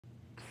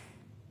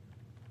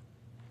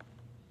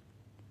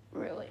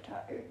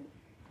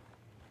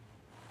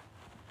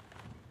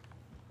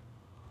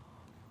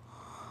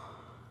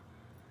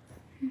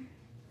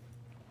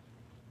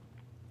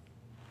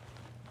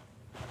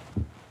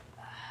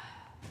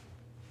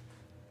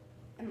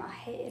and my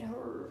head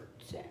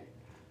hurts.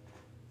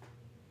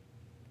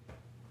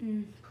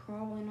 And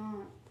probably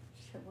not.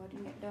 So why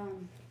didn't get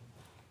done?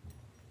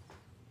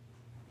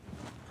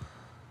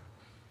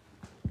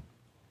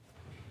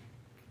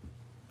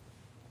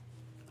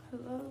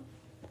 Hello?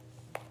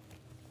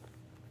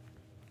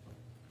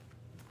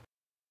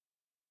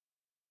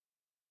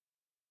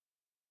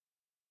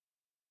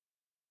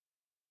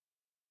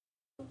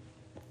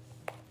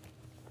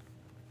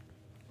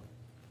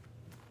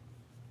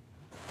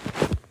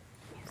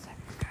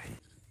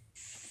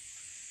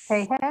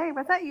 Hey,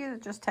 was that you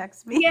that just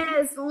texted me?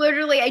 Yes,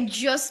 literally, I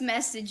just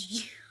messaged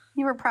you.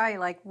 You were probably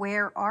like,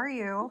 where are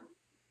you?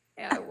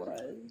 Yeah, I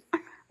was.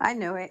 I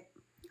knew it.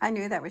 I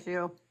knew that was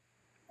you.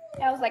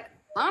 I was like,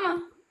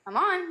 Mama, I'm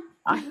on.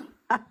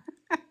 I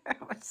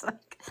was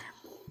like,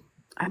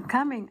 I'm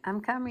coming.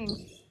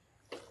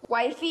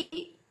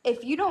 Wifey,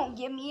 if you don't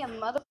give me a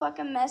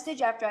motherfucking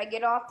message after I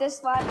get off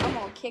this live, I'm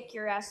gonna kick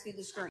your ass through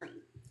the screen.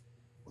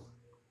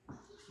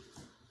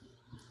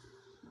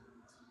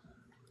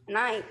 And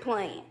I ain't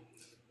playing.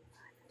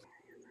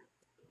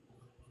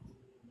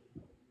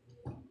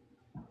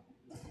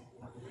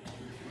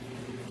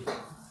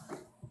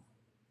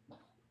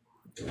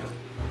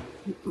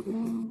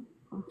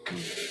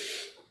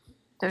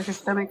 Does your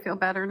stomach feel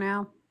better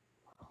now?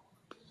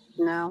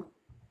 No.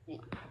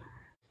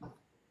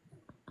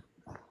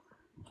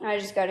 I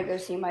just gotta go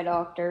see my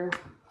doctor.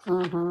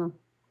 Mm-hmm.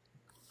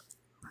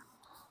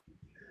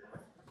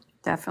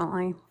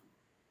 Definitely.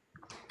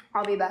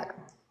 I'll be back.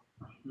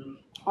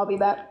 I'll be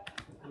back.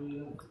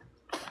 To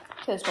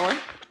the store.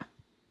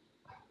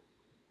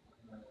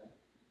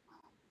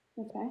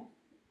 Okay.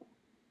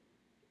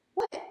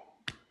 What?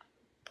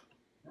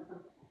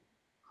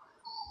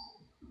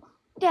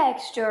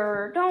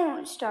 Dexter,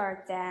 don't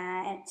start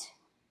that.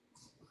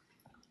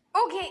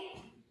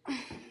 Okay.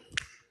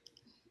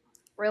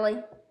 Really?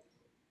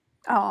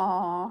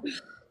 Oh,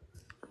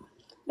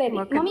 Baby,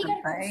 look at mommy the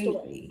gotta go to the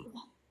store. baby.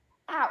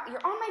 Ow,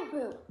 you're on my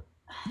boob.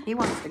 He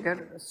wants to go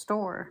to the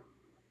store.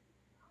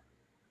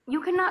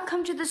 You cannot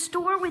come to the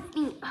store with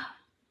me.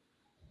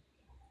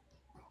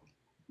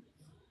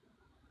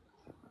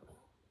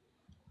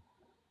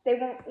 They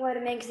won't let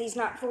him in because he's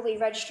not fully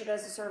registered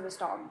as a service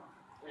dog.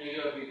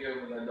 You gotta be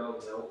careful with that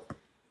dog's help.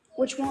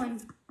 Which one?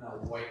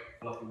 That white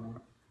fluffy one.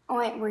 Oh,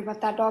 I ain't worried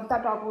about that dog.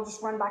 That dog will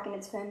just run back in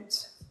its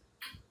fence.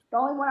 The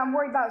only one I'm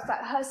worried about is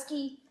that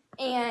husky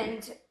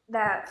and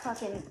that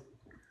fucking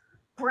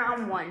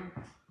brown one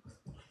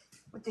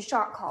with the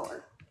shock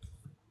collar.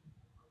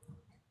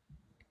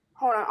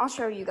 Hold on, I'll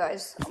show you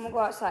guys. I'm gonna go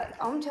outside.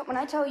 When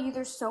I tell you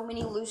there's so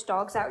many loose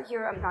dogs out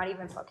here, I'm not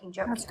even fucking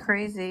joking. That's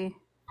crazy.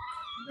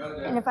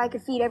 And if I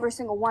could feed every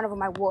single one of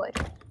them, I would.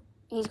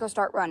 He's gonna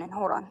start running.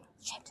 Hold on.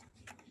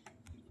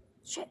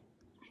 Shit.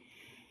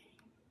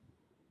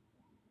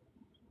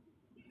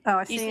 Oh,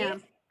 I You see see him.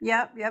 it?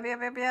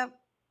 Yep.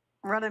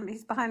 Running.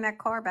 He's behind that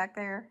car back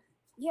there.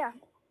 Yeah.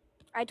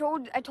 I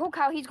told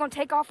Kyle he's gonna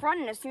take off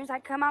running as soon as I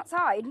come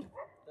outside.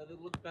 Does it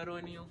look better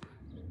in you?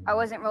 I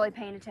wasn't really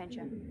paying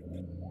attention.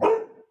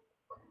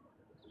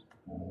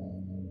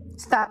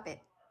 Stop it.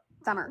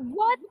 Summer.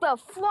 What the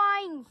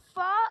flying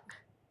fuck?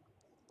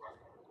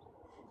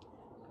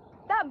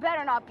 That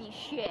better not be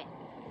shit.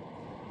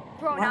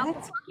 Thrown out the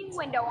What? fucking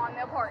window on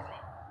the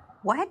apartment.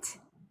 What?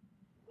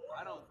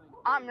 I don't think.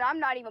 I'm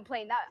not even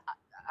playing that.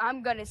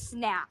 I'm gonna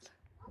snap.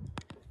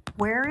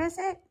 Where is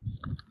it?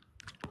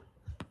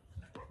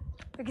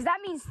 Because that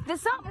means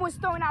something was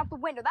thrown out the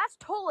window. That's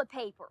toilet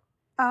paper.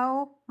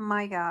 Oh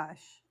my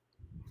gosh.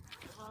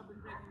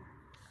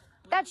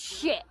 That's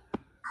shit.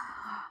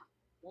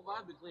 Well,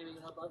 I've been cleaning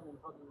it up. I've been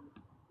fucking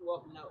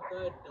walking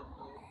outside.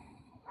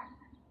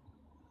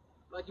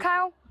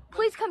 Kyle,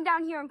 please come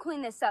down here and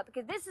clean this up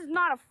because this is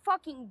not a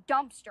fucking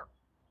dumpster.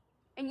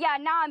 And yeah,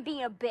 now I'm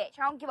being a bitch.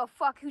 I don't give a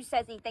fuck who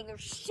says anything.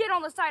 There's shit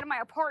on the side of my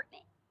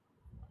apartment.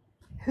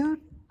 Who?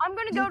 I'm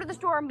gonna go to the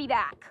store and be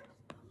back.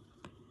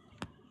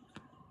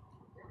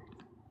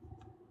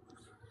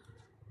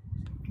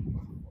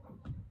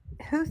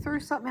 Who threw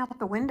something out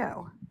the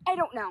window? I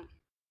don't know.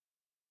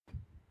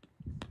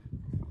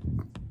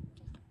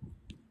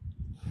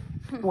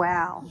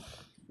 Wow.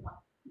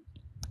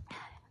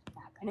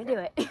 Not gonna do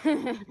it.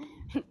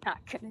 Not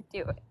gonna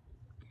do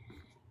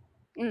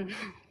it.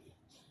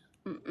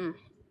 Mm-mm.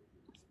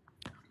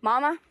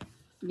 Mama?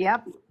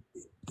 Yep.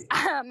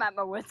 I'm at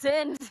my wit's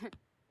end.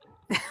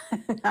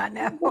 I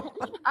know.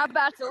 I'm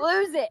about to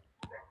lose it.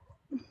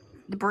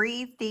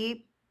 Breathe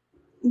deep.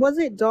 Was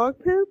it dog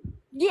poop?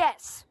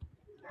 Yes.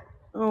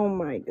 Oh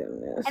my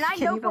goodness. And I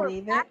Can know you for a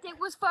believe fact it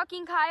was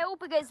fucking Kyle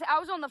because I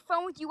was on the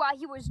phone with you while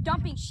he was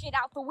dumping shit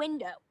out the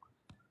window.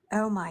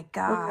 Oh my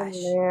gosh.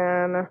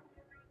 Oh man.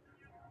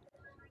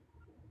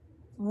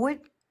 What?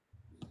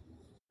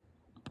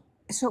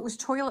 So it was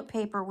toilet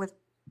paper with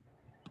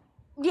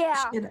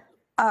Yeah. shit.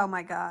 Oh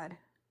my God.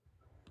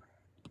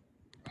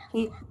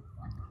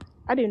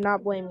 I do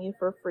not blame you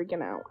for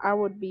freaking out. I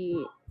would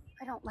be.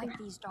 I don't like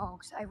these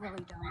dogs. I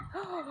really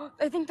don't.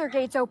 I think their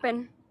gate's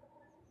open.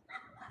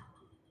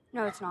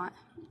 No, it's not.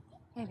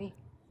 Maybe.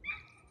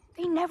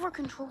 They never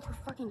control their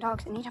fucking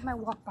dogs. Anytime I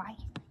walk by,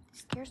 it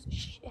scares the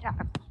shit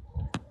out of me.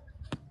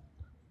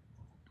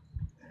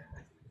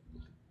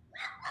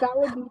 That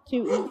would be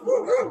too easy,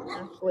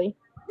 actually.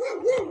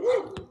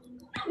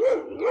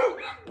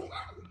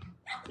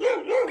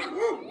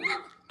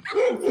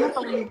 I can't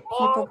believe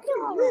people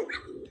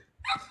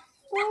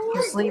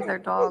just leave their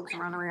dogs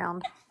run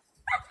around.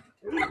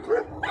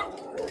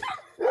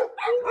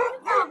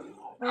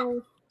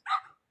 Oh.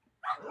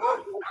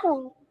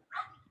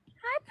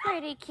 Hi,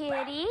 pretty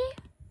kitty.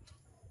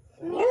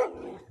 I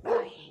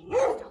hate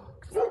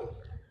dogs.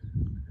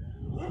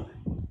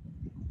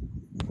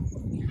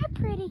 Hi,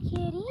 pretty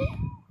kitty.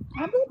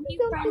 How about Are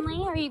you friendly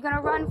or are you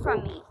gonna run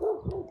from me?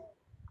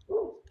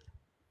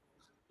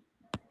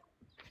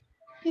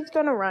 he's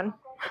gonna run?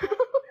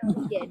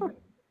 He did.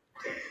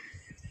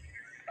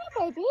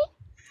 Hey, baby.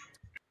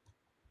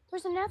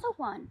 There's another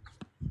one.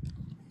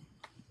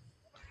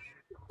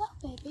 Look,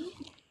 baby.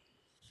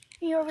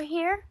 Are you over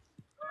here?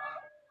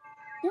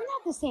 You're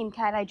not the same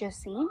cat I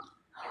just seen.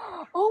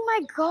 Oh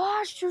my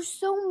gosh, there's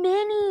so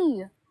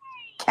many.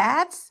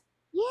 Cats?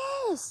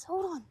 Yes,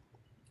 hold on.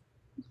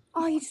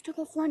 Oh, you just took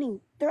off running.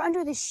 They're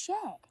under the shed.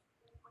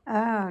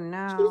 Oh, She's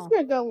no.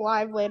 gonna go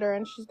live later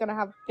and she's gonna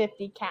have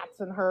 50 cats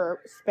in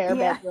her spare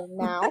Yeah. bedroom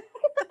now.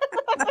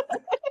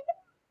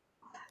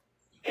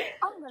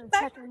 I'm gonna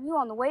check on you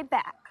on the way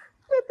back.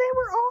 But they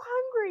were all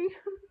hungry.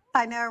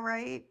 I know,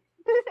 right?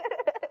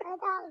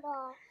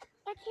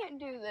 I can't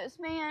do this,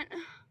 man.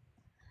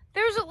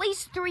 There's at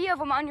least 3 of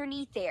them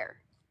underneath there.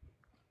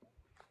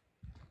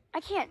 I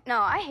can't. No,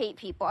 I hate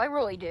people. I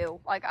really do.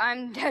 Like,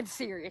 I'm dead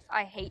serious.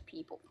 I hate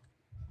people.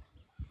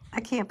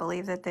 I can't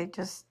believe that they're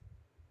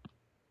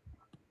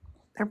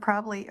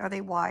probably, are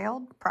they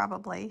wild?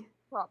 Probably.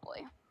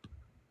 Probably.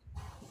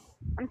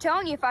 I'm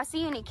telling you, if I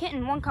see any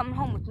kitten, one coming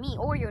home with me,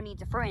 Oreo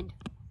needs a friend.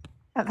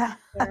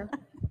 There.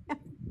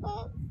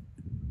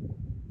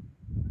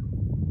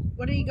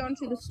 What are you going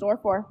to the store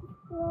for?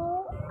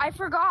 I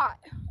forgot.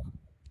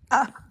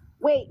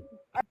 Wait,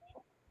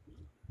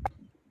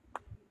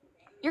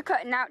 You're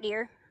cutting out,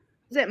 dear.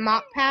 is it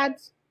mop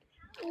pads?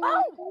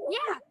 Oh,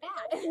 yeah,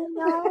 that.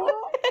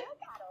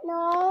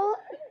 No.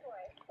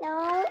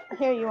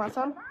 Here, you want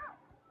some?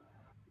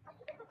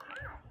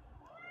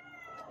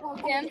 Well,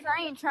 Tim,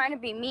 I ain't trying to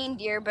be mean,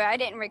 dear, but I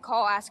didn't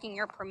recall asking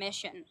your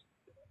permission.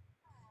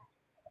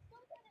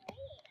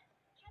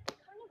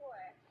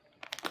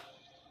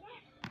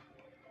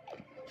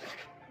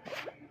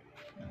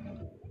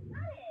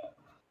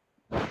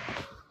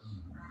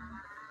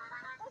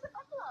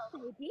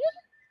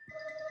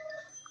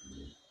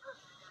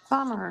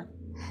 Summer.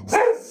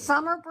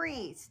 Summer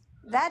Breeze.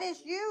 That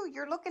is you.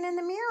 You're looking in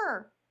the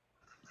mirror.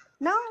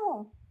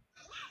 No.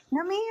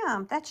 No,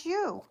 ma'am. That's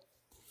you.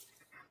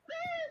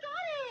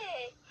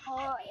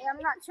 I'm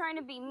not trying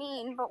to be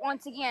mean, but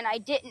once again, I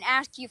didn't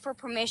ask you for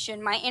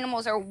permission. My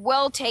animals are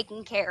well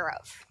taken care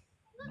of.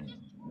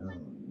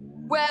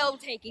 Well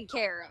taken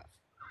care of.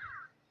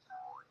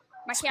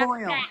 My cat's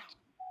Spoiled. fat.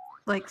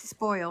 Like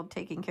spoiled,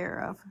 taken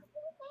care of.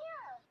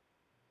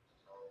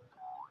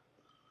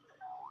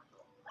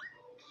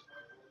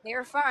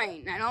 They're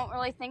fine. I don't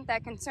really think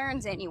that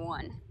concerns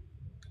anyone.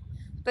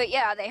 But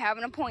yeah, they have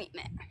an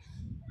appointment.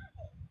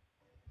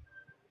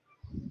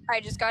 I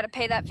just gotta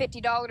pay that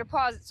 $50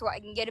 deposit so I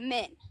can get them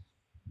in.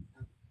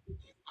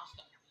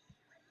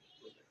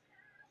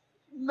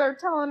 They're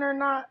telling her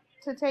not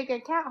to take a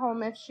cat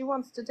home. If she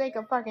wants to take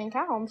a fucking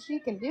cat home, she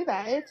can do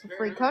that. It's a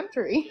free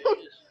country.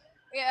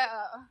 Yeah.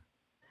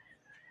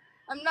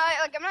 I'm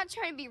not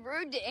trying to be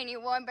rude to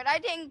anyone, but I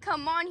didn't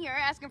come on here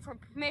asking for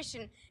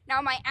permission. Now,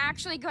 am I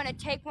actually gonna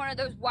take one of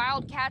those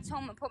wild cats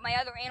home and put my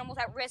other animals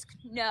at risk?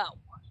 No.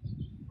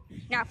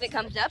 Now, if it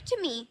comes up to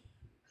me,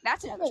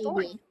 that's another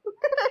story.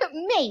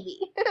 Maybe.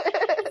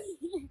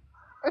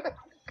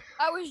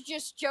 I was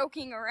just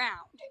joking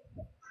around.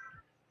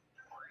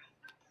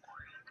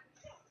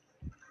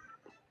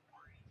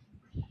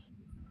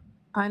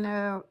 I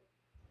know,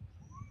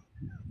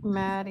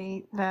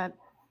 Maddie, that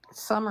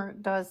Summer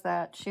does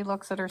that. She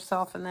looks at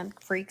herself and then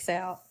freaks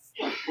out.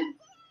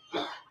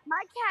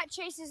 My cat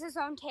chases his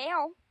own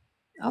tail.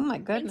 Oh my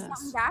Thinks goodness.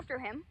 something's after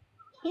him.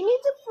 He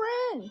needs a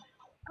friend.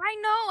 I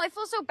know. I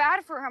feel so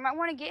bad for him. I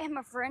want to get him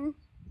a friend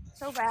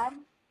so bad.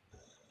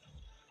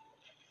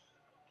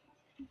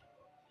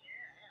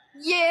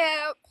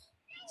 Yep.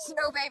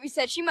 Snow Baby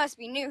said she must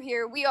be new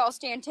here. We all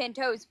stand 10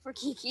 toes for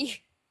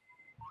Kiki.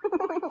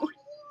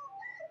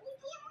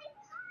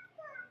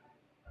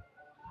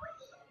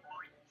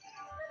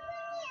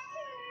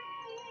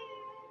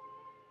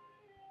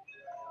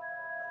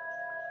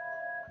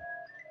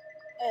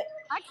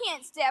 I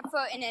can't step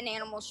foot in an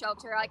animal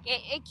shelter. Like,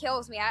 it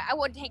kills me. I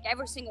would take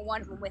every single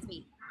one of them with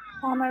me.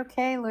 I'm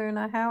okay,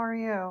 Luna. How are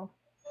you?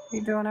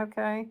 You doing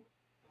okay?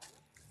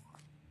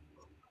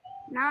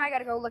 Now I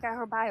gotta go look at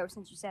her bio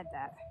since you said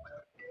that.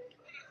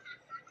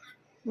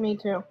 Me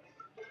too.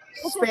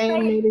 It's Spay and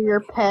okay. neuter your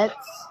pets.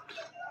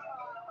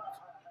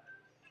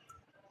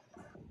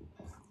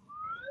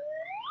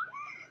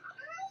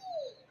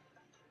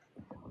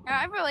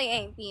 I really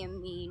ain't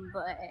being mean,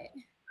 but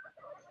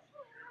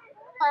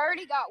I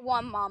already got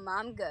one, Mama.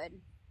 I'm good.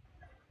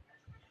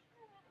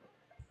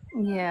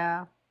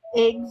 Yeah.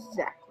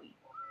 Exactly.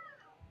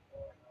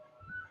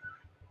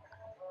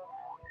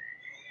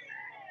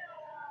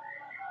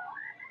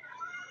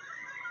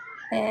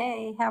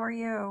 Hey, how are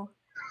you?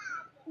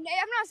 I'm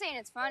not saying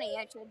it's funny.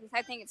 Actually,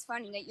 I think it's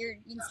funny that you're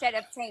instead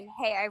of saying,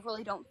 "Hey, I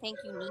really don't think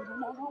you need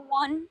another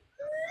one,"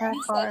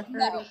 you said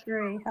no.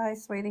 FR33. Hi,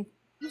 sweetie.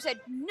 You said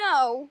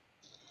no.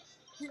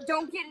 You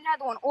don't get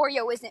another one.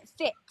 Oreo isn't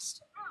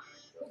fixed.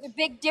 There's a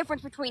big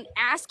difference between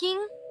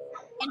asking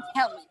and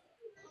telling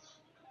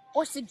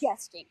or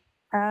suggesting.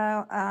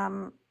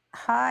 Oh,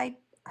 hi,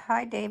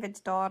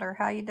 David's daughter.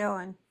 How you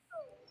doing?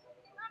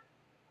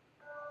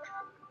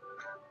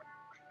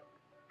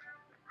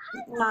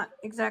 Not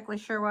exactly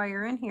sure why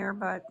you're in here,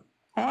 but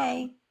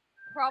hey.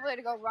 Probably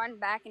to go run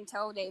back and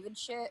tell David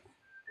shit.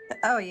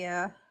 Oh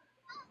yeah.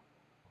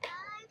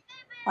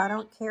 I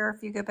don't care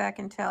if you go back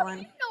and tell him.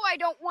 You know I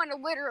don't want a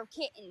litter of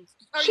kittens.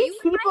 Are She you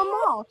keep in my them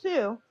head? all too.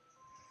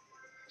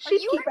 Are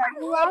She you keep in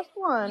every my head? last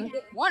You one.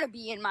 didn't want to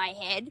be in my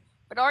head,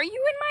 but are you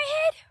in my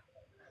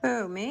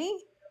head? Who,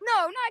 me?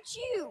 No, not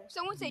you.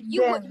 Someone said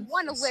you wouldn't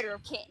want a Vince. litter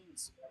of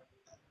kittens.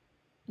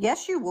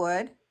 Yes, you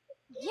would.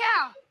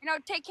 Yeah, and I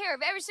would take care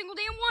of every single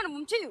damn one of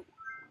them too.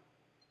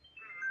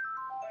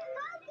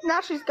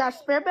 Now she's got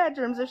spare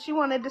bedrooms. If she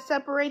wanted to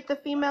separate the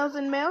females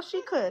and males,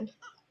 she could.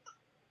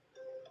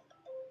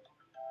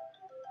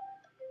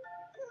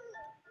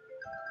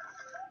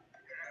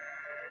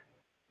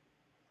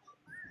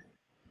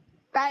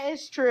 That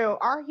is true.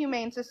 Our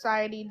humane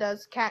society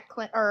does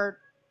spay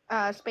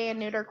and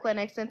neuter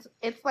clinics.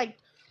 It's like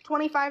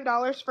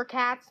 $25 for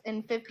cats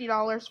and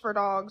 $50 for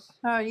dogs.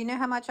 Oh, you know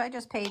how much I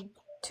just paid?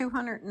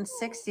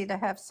 $260 to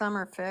have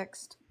Summer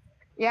fixed.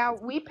 Yeah,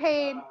 we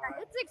paid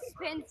It's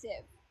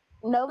expensive.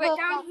 Nova But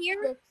down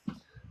here,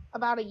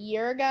 about a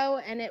year ago,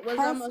 and it was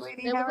Hi,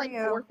 sweetie, how are like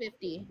you?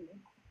 $450.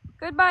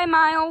 goodbye,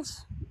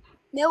 Miles,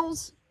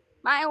 Mills,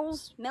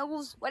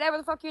 whatever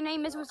the fuck your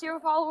name is with 0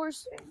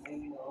 followers.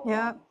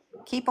 Yep.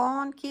 Keep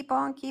on, keep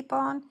on, keep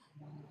on.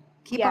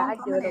 Keep Yeah, on I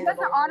do coming it a in.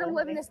 Doesn't Autumn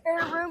live in the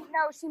spare room?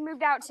 No, she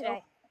moved out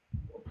today.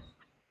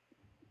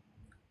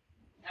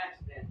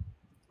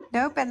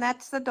 Nope, and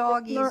that's the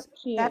doggies. not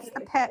cute. That's the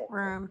pet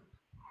room.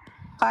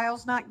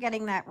 Kyle's not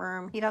getting that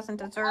room. He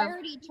doesn't I deserve.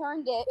 already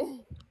turned it.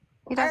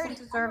 He doesn't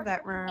deserve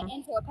that room.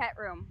 Into a pet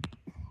room.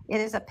 It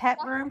is a pet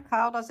room.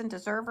 Kyle doesn't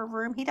deserve a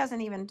room. He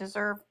doesn't even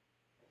deserve.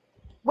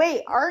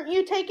 Wait, aren't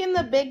you taking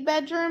the big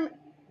bedroom?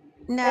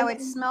 No,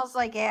 it smells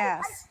like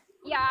ass.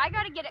 Yeah, I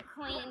gotta get it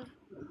cleaned.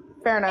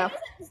 Fair enough.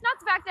 It's not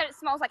the fact that it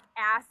smells like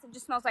ass. It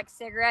just smells like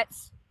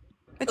cigarettes.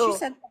 But you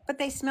said, but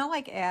they smell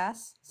like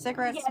ass.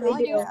 Cigarettes Yeah, smell they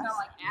like do ass. smell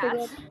like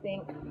ass.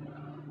 Stink.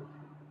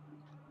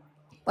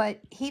 But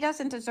he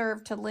doesn't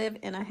deserve to live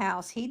in a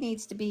house. He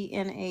needs to be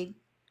in a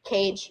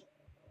Cage.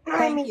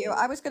 Thank you.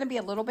 I was going to be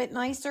a little bit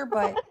nicer,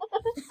 but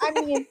I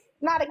mean,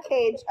 not a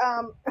cage.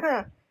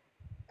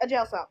 A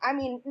jail cell. I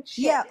mean,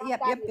 shit, yeah, not yep,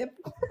 that yep,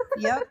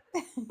 yep,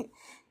 yep.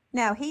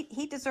 Now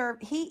he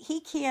deserved.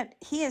 He can't.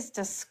 He is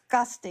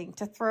disgusting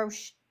to throw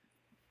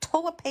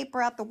toilet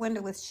paper out the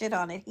window with shit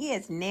on it. He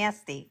is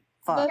nasty.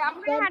 Fuck. Yeah,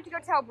 I'm gonna have to go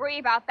tell Bree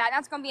about that.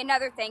 That's gonna be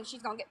another thing.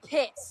 She's gonna get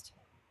pissed.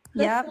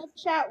 The Yep.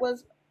 chat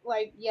was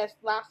like, yes,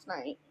 last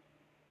night.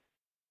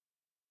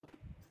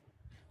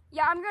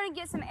 Yeah, I'm gonna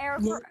get some air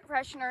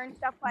freshener and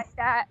stuff like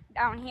that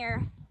down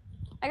here.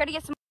 I gotta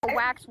get some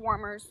wax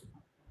warmers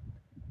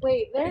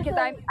Wait, because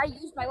I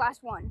used my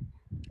last one.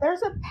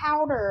 there's a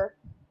powder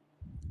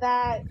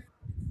that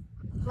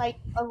like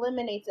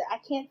eliminates it. I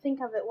can't think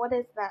of it. What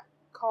is that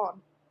called?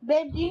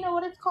 Babe, do you know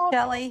what it's called?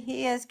 Shelly,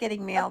 he is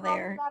getting mail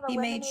there. He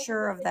made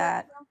sure of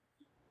that.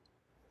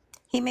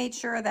 He made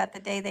sure of that the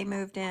day they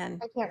moved in.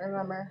 I can't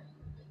remember.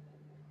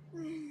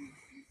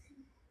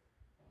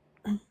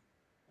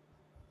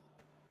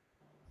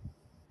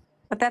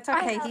 But that's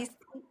okay.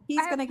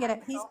 He's gonna get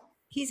it.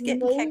 He's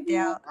getting kicked Maybe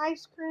out.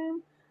 ice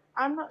cream.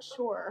 I'm not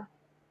sure.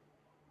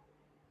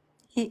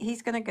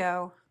 He's gonna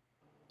go.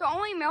 The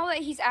only mail that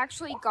he's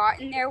actually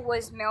gotten there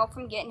was mail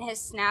from getting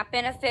his SNAP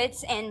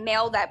benefits and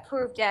mail that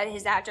proved that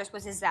his address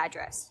was his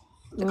address.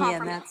 Yeah,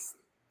 that's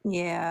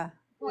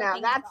Now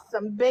that's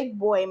some big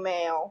boy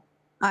mail.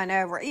 I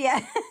know, right? Yeah.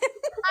 I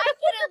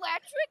get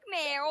electric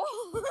mail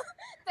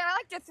that I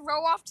like to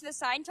throw off to the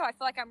side until I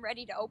feel like I'm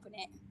ready to open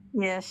it.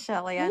 Yeah,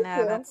 Shelly, I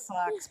know that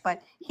sucks,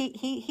 but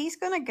he's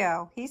gonna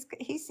go. He's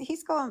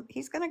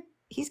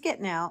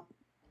getting out.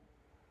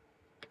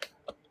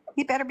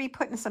 He better be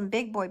putting some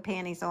big boy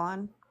panties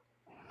on.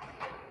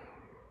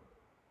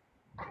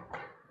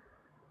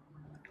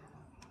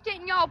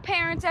 Didn't y'all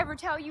parents ever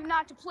tell you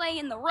not to play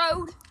in the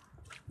road?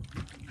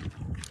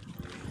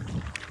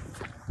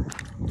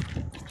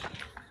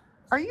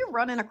 Are you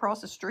running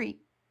across the street?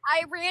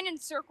 I ran in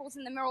circles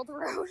in the middle of the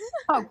road.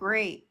 Oh,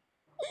 great.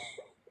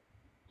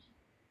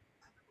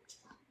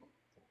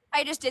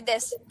 I just did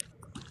this.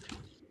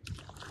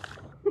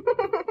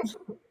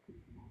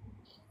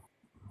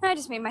 I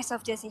just made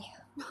myself dizzy.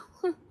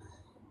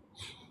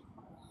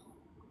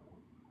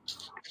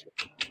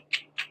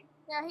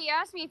 Yeah, he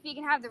asked me if he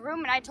can have the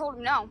room, and I told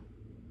him no.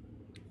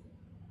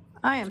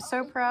 I am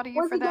so proud of you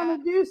What's for he gonna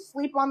that. do?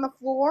 Sleep on the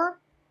floor?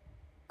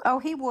 Oh,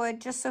 he would,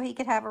 just so he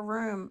could have a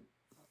room.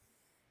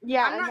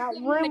 Yeah, I'm and not that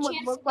giving him a room would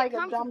chance to look get like a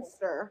comfortable.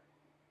 dumpster.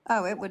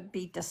 Oh, it would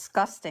be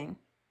disgusting.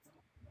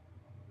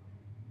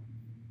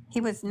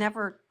 He was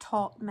never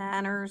taught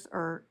manners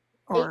or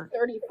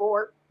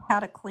 8:34. how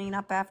to clean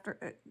up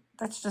after.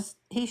 That's just,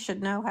 he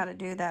should know how to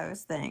do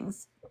those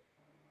things.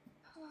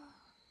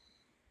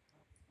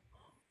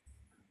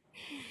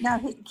 No,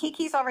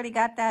 Kiki's already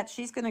got that.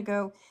 She's going to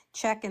go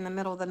check in the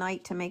middle of the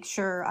night to make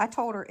sure. I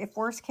told her if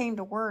worse came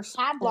to worse,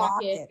 Padlock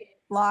lock it. it.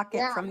 Lock it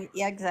Yeah. from the,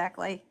 yeah,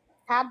 exactly.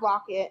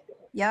 Padlock it.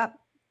 Yep.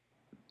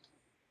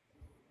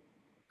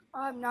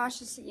 I'm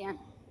nauseous again.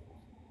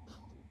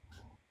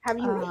 Have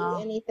you Oh.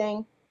 ate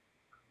anything?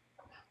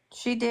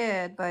 She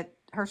did, but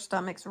her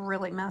stomach's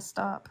really messed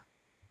up.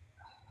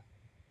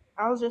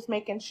 I was just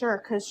making sure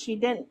because she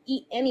didn't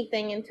eat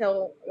anything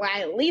until, well,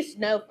 I at least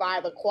know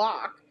 5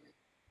 o'clock.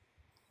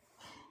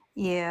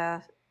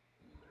 Yeah.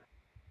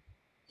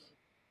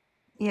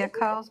 Yeah,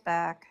 Kyle's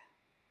back.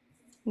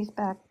 He's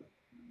back.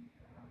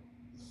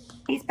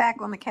 He's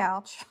back on the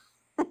couch.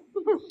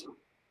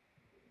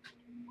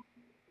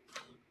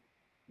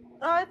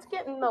 Oh, it's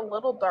getting a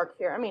little dark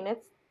here. I mean,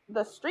 it's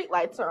the street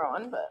lights are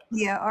on, but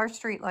Yeah, our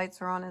street lights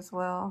are on as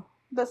well.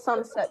 the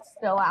sunset's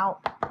still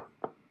out.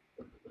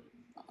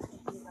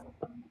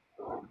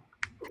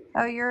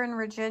 Oh, you're in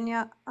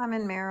Virginia? I'm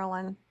in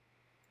Maryland.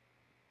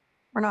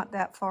 We're not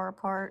that far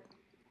apart.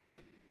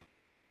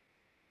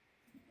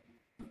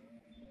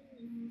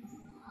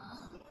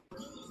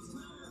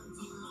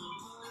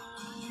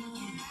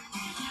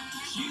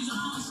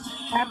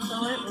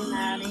 Absolutely,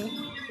 Maddie.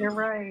 You're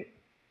right.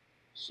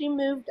 She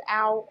moved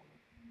out.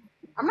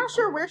 I'm not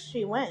sure where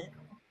she went.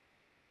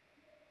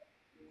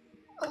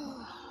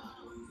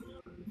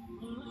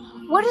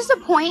 What is the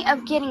point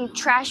of getting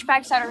trash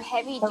bags that are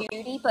heavy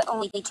duty but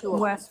only 2 of them?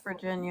 West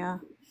Virginia.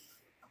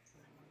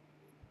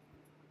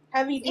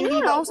 Heavy duty.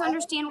 Anyone but else what?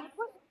 understand?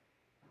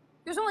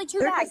 There's only 2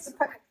 They're, bags.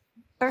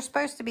 they're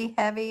supposed to be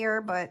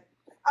heavier, but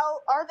Oh,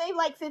 are they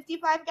like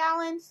 55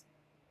 gallons?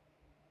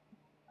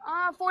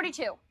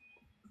 42.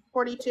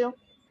 42.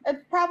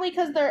 It's probably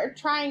because they're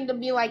trying to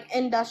be like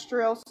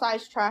industrial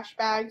size trash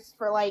bags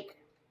for like,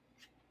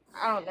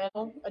 I don't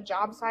know, a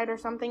job site or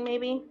something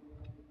maybe.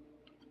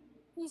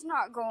 He's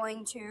not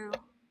going to.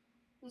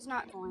 He's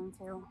not going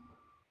to.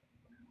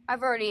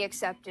 I've already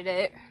accepted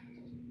it.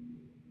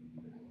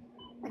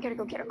 I gotta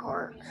go get a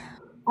cart.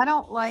 I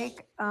don't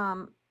like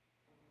Throat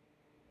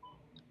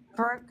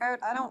Goat.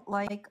 I don't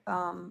like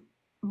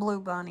Blue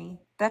Bunny.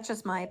 That's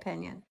just my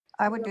opinion.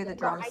 I would do the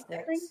For ice cream?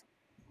 drumsticks.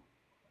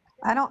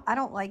 I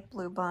don't like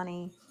Blue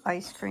Bunny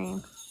ice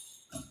cream.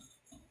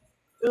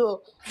 Ooh,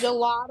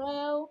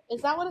 gelato.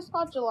 Is that what it's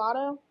called?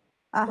 Gelato?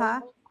 Uh-huh.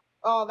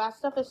 Oh, that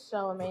stuff is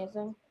so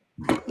amazing.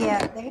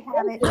 Yeah, they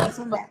have it. It's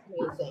in that,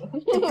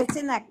 Amazing. it's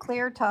in that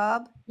clear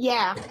tub.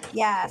 Yeah.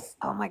 Yes.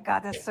 Oh my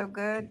God, that's so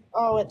good.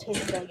 Oh, it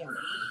tastes so yummy.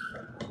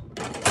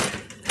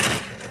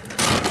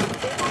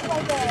 They have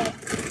like a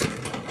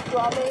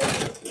strawberry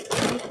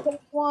cheesecake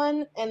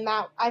one, and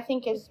that I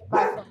think is by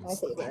far my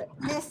favorite.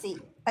 Missy,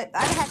 I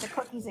had the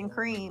cookies and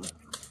cream.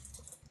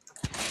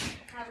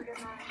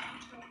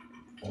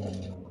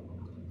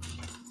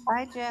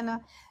 Hi,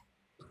 Jenna.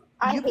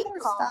 I You hate better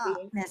coffee.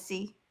 stop,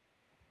 Missy.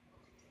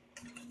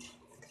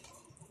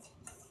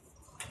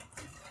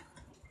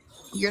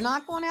 You're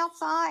not going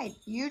outside.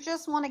 You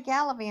just want to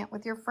gallivant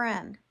with your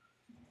friend.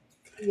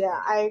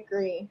 Yeah, I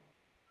agree.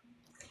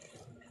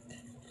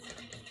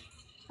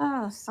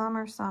 Oh,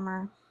 summer,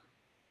 summer.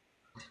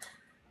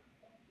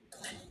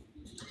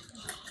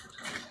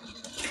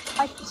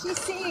 She's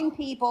seeing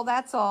people,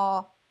 that's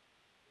all.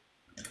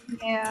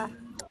 Yeah.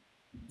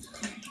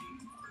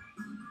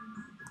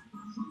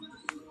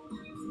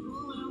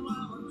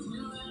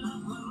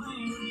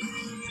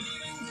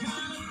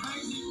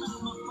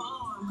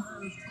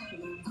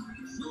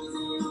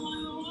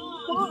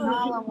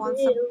 Nala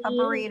wants a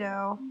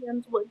burrito.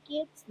 What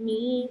gets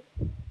me?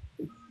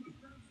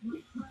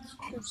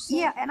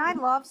 Yeah, and I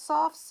love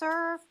soft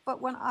serve,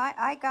 but when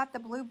I got the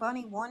Blue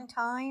Bunny one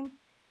time,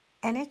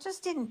 and it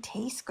just didn't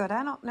taste good.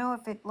 I don't know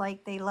if it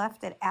like they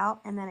left it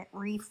out and then it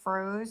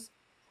refroze.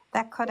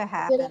 That could have Did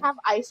happened. it have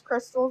ice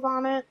crystals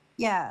on it?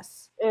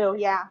 Yes. Ew,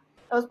 yeah.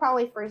 It was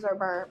probably freezer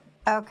burnt.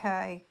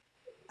 Okay.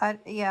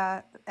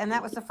 Yeah, and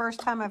that was the first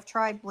time I've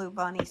tried Blue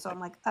Bunny, so I'm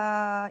like,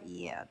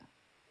 yeah.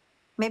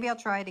 Maybe I'll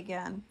try it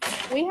again.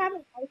 We have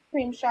an ice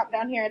cream shop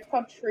down here. It's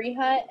called Tree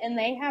Hut, and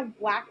they have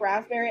black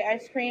raspberry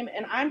ice cream.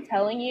 And I'm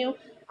telling you,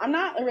 I'm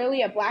not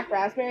really a black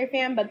raspberry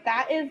fan, but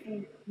that is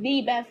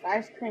the best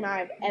ice cream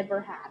I've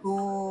ever had.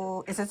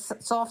 Ooh, is it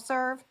soft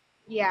serve?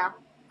 Yeah,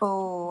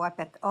 Oh, I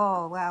bet.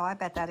 Oh, wow, I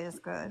bet that is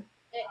good.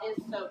 it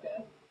is so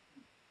good.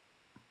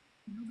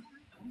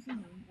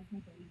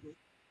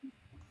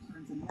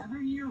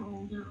 Another year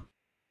older.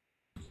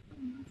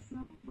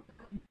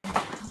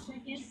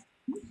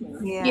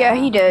 Yeah. Yeah,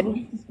 he did. What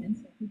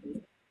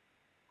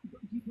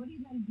do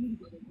you gotta do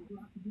to go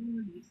out to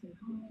dinner? Do you say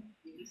hi?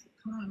 Do you say,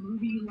 come on, a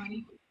movie you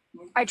like?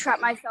 I trap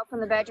myself in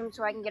the bedroom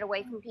so I can get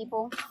away from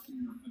people.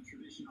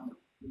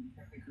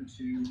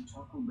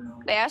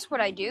 They ask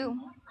what I do.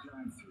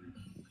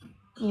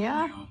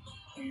 Yeah.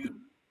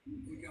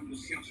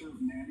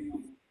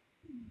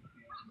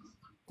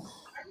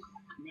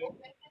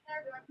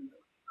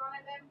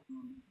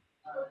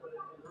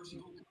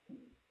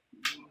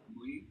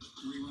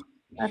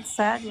 That's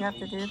sad you have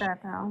to do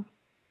that though.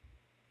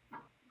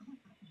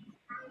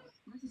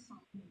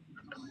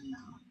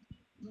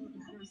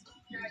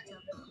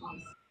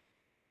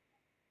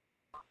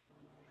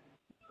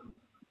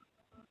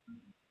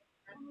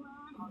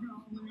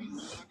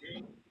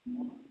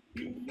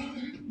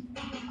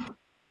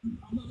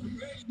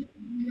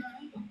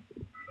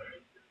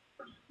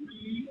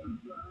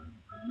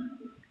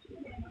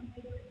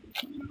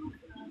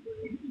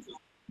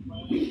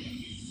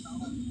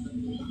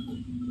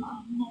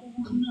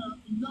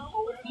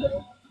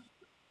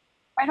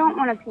 I don't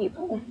want to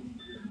people.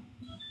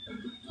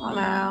 Oh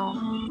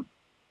no.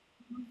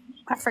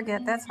 I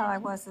forget. That's how I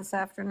was this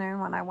afternoon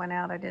when I went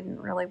out. I didn't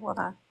really want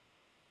to.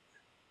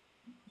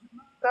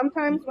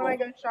 Sometimes when I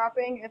go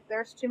shopping, if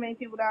there's too many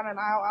people down an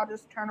aisle, I'll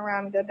just turn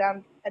around and go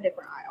down a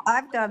different aisle.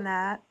 I've done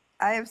that.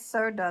 I have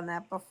so done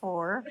that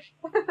before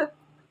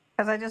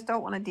because I just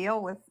don't want to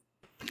deal with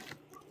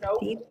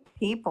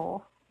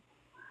people.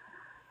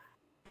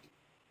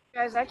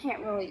 Guys, I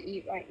can't really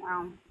eat right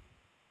now.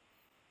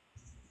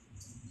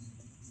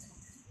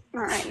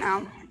 Not right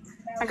now.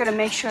 I gotta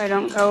make sure I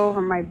don't go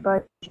over my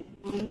budget.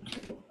 1,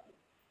 2,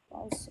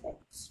 5,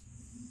 6.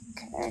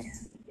 Okay.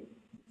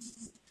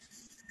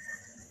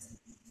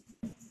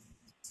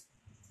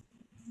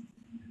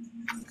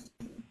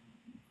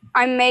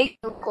 I make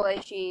so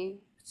glitchy.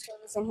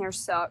 Service in here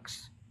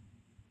sucks.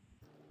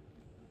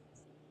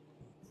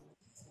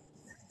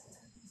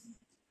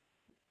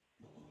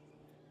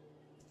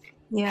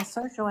 Yeah,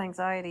 social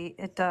anxiety.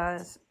 It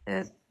does.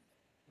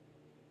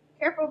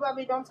 Careful,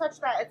 Bubby. Don't touch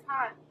that. It's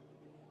hot.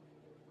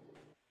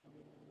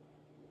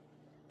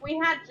 We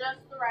had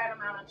just the right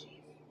amount of cheese.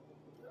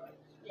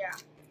 Yeah.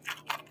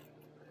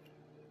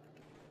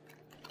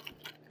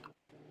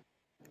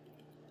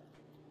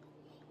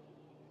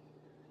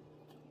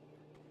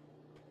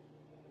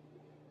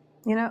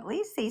 You know, at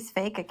least these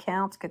fake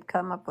accounts could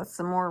come up with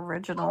some more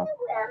original,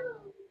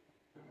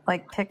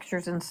 like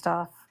pictures and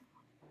stuff.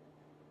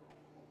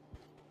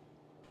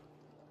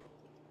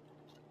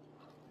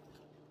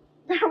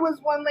 There was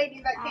one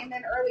lady that came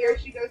in earlier.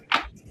 She goes,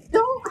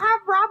 "Don't have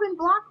Robin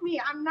block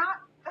me. I'm not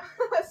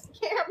a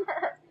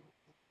scammer."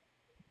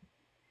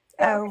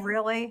 Oh,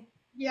 really?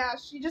 Yeah,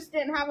 she just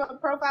didn't have a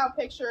profile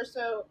picture,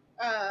 so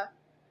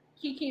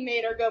Kiki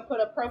made her go put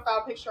a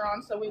profile picture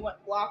on, so we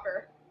went block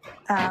her.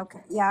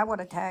 Okay. Yeah, I would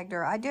have tagged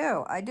her. I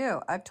do. I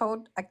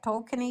told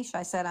Kanisha.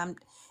 I said,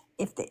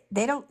 if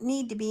they don't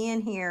need to be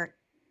in here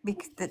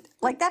because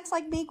that's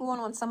like me going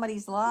on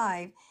somebody's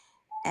live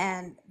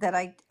and that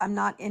I'm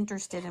not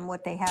interested in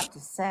what they have to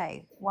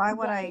say. Why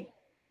would I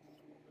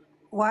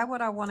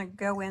want to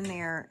go in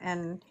there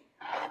and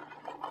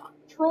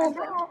Troll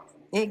them.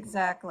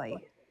 exactly?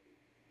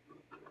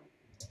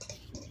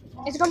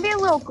 It's gonna be a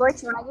little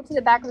glitchy when I get to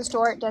the back of the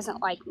store. It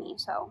doesn't like me,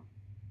 so.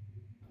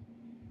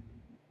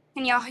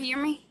 Can y'all hear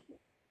me?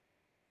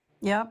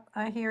 Yep,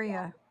 I hear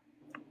you.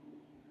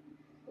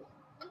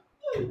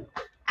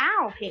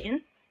 Ow,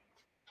 Peyton.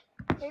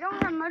 They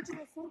don't have much of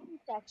a safety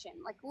section,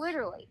 like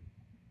literally.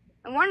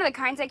 And one of the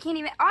kinds I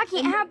can't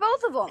have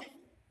both of them.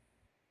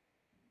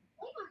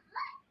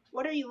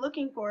 What are you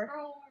looking for?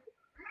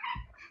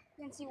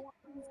 Can see one.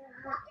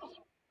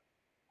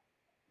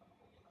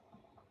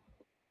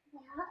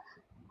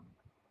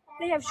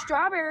 They have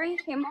strawberry.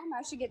 Hey, Mom,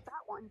 I should get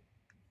that one.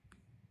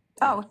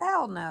 Oh,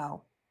 hell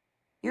no.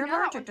 You're No, that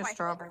allergic to one's my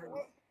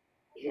strawberries.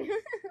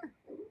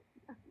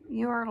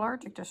 You are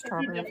allergic to You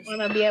strawberries. just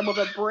want to be able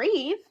to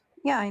breathe.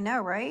 Yeah, I know,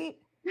 right?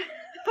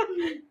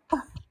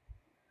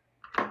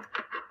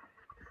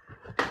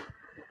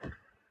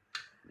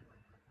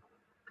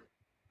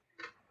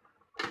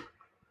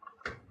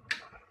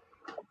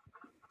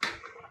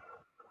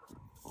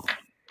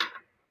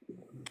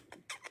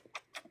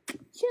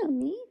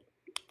 Jimmy.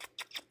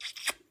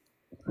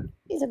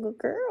 She's a good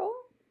girl.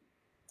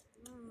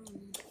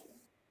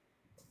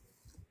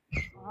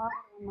 Oh,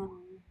 no.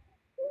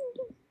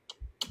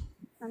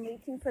 I'm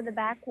waiting for the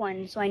back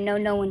one, so I know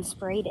no one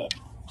sprayed it.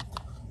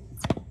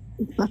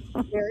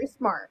 Very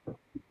smart.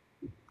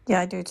 Yeah,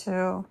 I do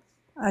too.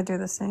 I do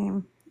the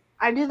same.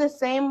 I do the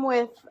same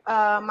with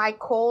my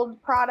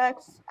cold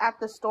products at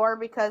the store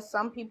because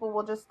some people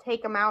will just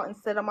take them out and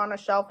sit them on a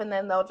shelf and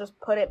then they'll just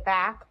put it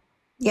back.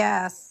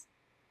 Yes.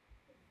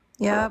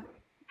 Yep.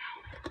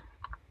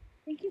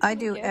 Thank you I for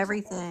do the gifts.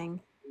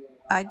 everything.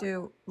 I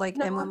do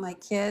and when my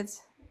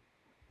kids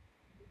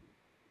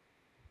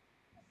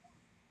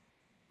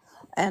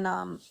and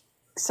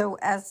so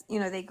as you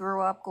know, they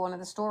grew up going to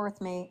the store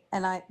with me,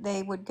 and I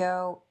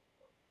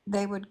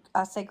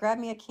say grab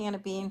me a can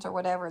of beans or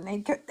whatever, and they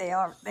do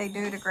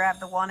to grab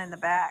the one in the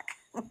back.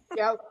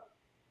 Yep.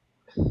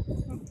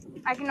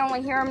 I can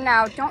only hear them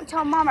now. Don't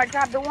tell Mom I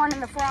grabbed the one in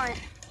the front.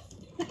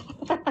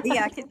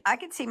 Yeah, I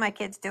could see my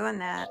kids doing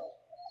that.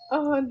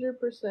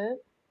 100%.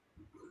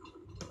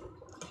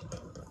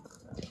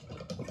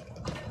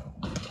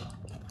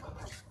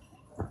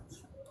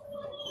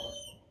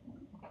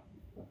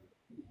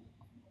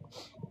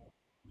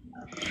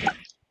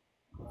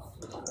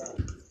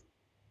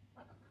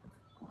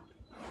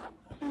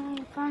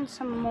 Find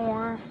some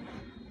more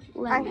I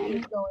lemon.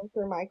 hate going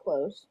through my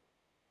clothes.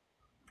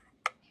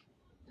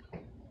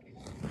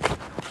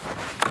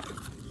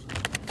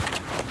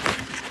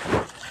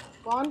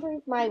 Laundry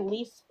is my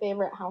least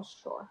favorite house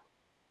chore.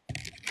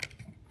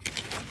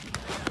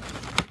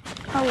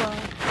 Hello.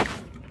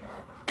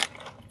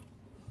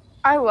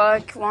 I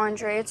like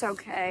laundry. It's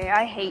okay.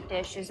 I hate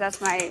dishes.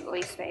 That's my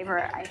least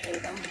favorite. I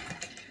hate them.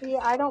 See,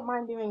 I don't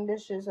mind doing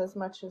dishes as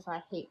much as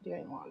I hate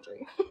doing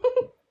laundry.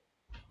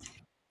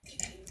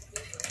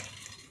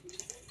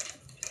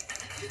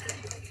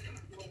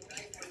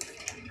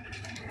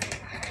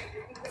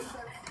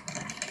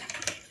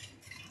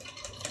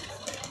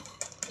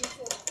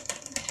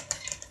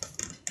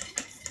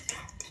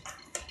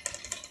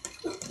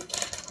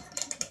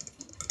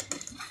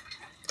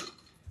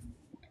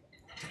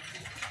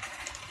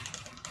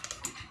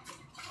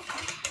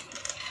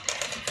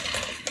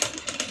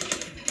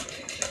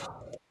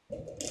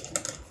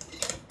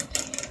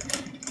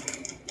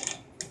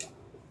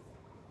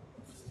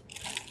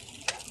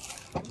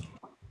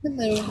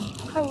 Hello.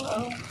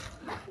 Hello.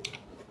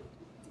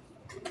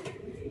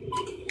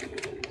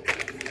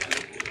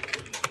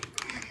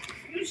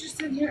 You was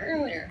just in here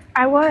earlier.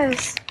 I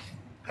was.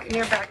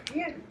 You're back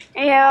again.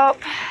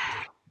 Yep.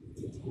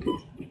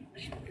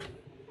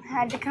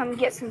 Had to come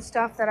get some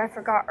stuff that I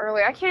forgot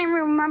earlier. I can't even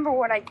remember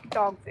what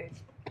dog food.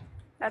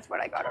 That's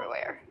what I got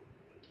earlier.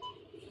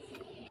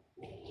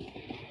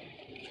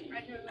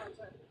 I do it all the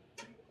time.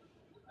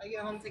 I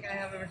get home thinking I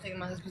have everything.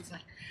 My husband's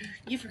like,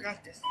 "You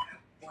forgot this."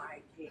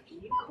 Why can't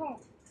you call?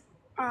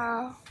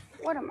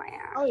 What am I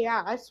at? Oh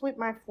yeah, I sweep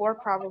my floor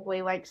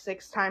probably like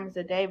 6 times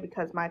a day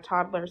because my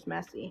toddler's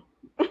messy.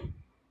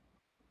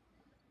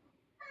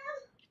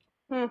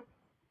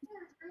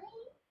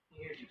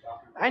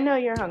 I know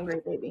you're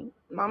hungry, baby.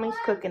 Mommy's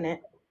cooking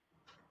it.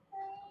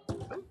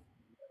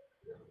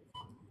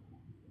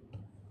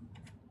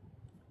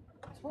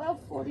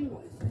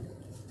 $12.41.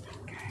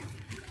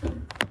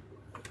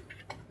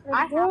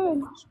 I have a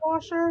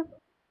dishwasher,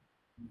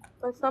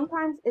 but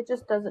sometimes it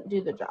just doesn't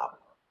do the job.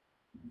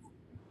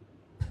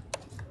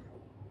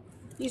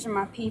 These are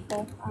my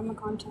people. I'm a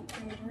content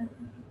creator.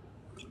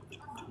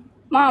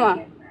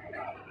 Mama.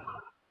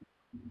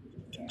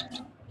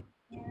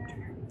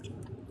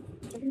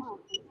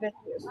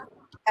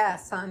 Yeah,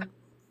 son.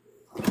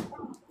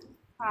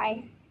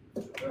 Hi.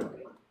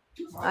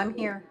 I'm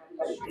here.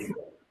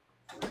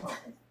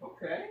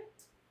 Okay.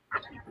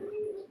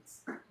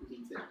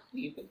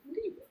 Leave it.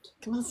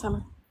 Come on,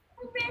 Summer.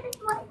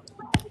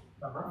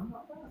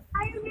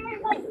 I really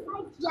like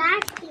my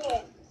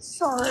jacket.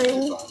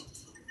 Sorry.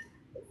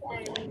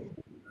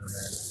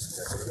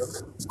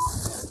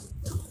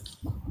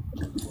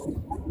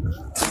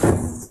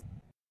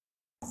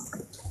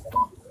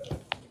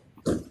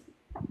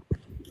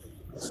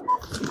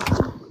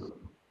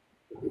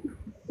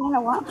 You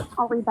know what?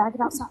 I'll rebag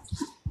it outside.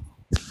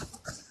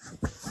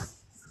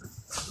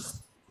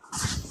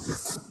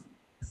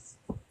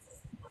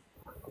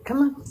 Come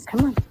on,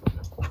 come on.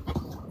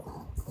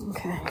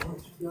 Okay.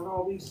 Got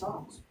all these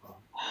socks.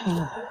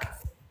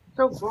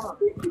 So far.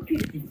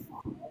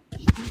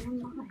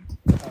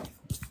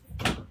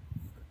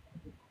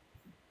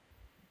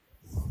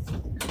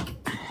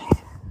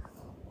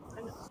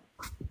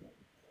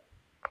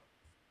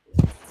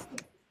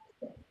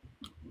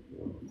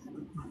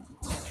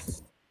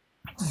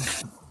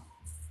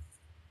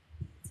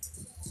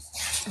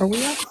 Are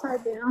we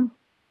upside down?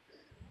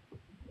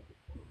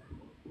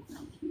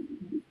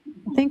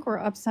 I think we're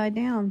upside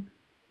down.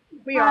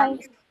 We are.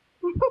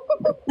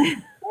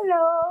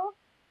 Hello.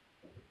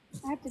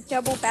 I have to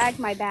double bag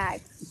my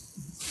bag.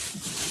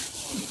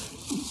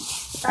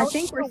 I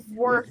think we're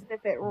worse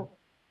if it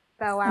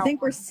fell out. I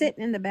think we're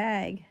sitting in the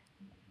bag.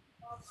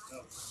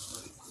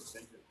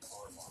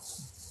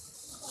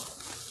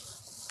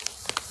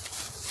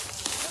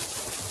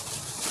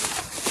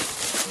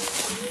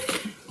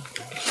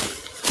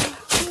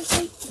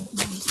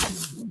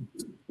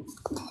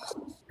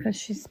 Because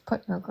she's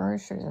putting her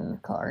groceries in the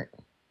cart.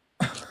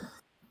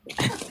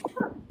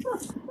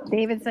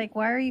 David's like,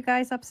 why are you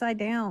guys upside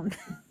down?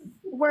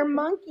 We're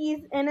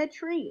monkeys in a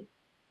tree.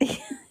 Is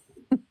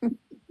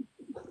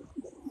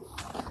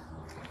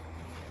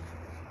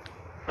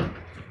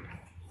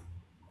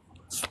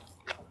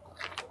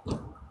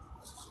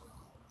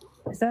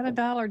that a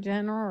Dollar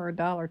General or a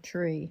Dollar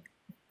Tree?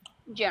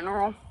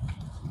 General.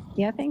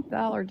 Yeah, I think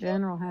Dollar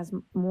General has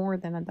more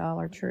than a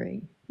Dollar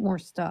Tree, more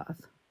stuff.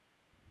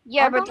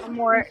 Yeah, but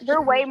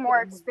they're way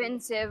more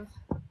expensive.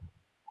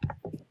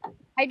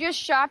 I just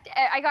shopped.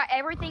 I got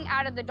everything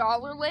out of the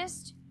dollar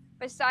list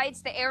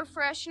besides the air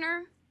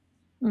freshener,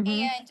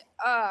 and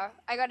I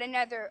got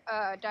another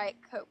Diet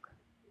Coke.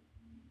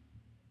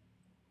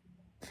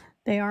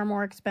 They are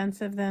more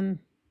expensive than.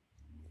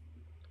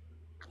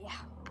 Yeah.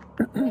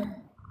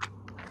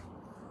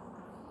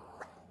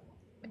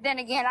 But then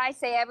again, I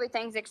say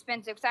everything's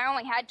expensive because I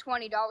only had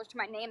 $20 to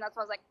my name. That's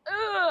why I was like,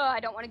 ugh, I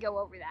don't want to go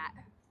over that.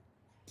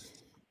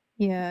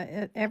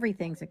 Yeah,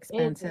 everything's It's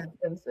expensive.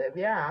 expensive,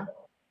 yeah.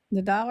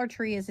 The Dollar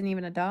Tree isn't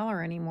even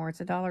 $1 anymore. It's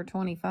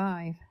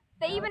 $1.25.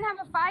 They even have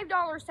a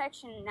 $5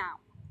 section now.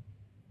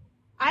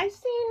 I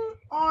seen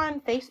on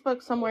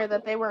Facebook somewhere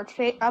that they were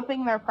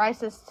upping their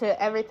prices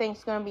to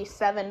everything's going to be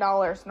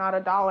 $7, not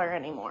 $1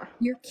 anymore.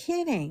 You're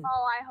kidding.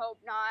 Oh, I hope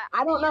not.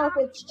 I don't know if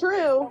it's true.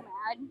 So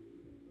mad.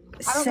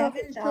 I don't know if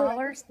it's true. I've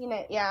 $7? seen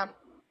it, yeah.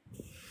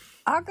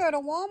 I'll go to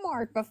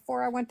Walmart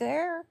before I went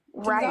there.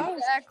 Right.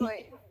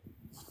 Exactly.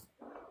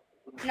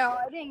 No,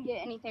 I didn't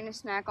get anything to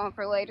snack on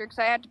for later because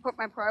I had to put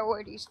my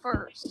priorities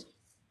first.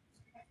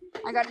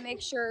 I got to make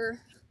sure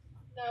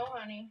No,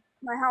 honey.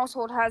 my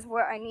household has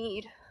what I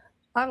need.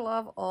 I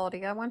love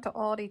Aldi. I went to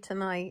Aldi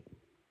tonight.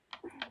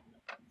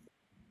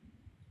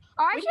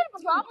 I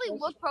should probably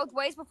look both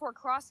ways before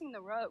crossing the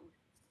road.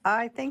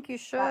 I think you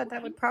should.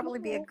 That would probably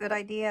be a good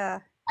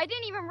idea. I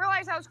didn't even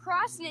realize I was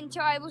crossing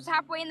until I was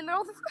halfway in the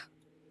middle of the road.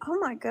 Oh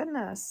my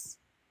goodness.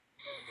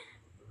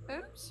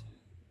 Oops.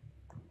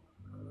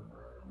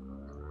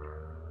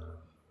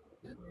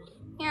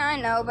 Yeah,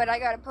 I know, but I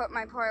gotta put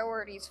my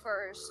priorities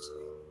first.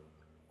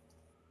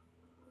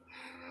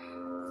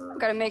 I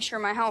gotta make sure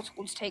my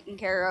household's taken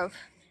care of.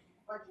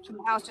 So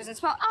my house doesn't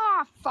smell.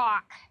 Ah,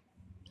 fuck.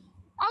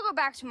 I'll go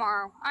back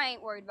tomorrow. I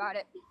ain't worried about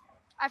it.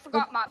 I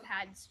forgot mop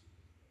pads.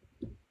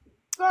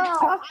 Girl,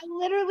 I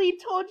literally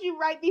told you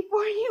right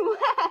before you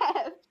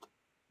left.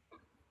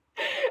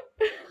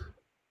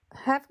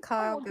 Have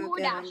Kyle Oh, go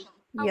get DoorDash them.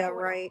 'em. Yeah, I'll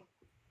DoorDash. right.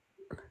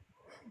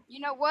 You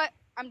know what?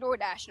 I'm door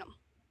dashing them.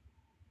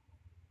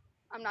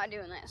 I'm not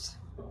doing this.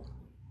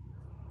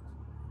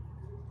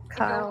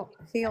 Kyle,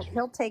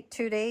 he'll take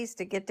 2 days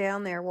to get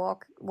down there,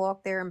 walk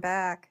there and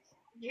back.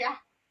 Yeah.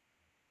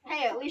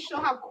 Hey, at least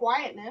you'll have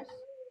quietness.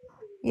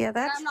 Yeah,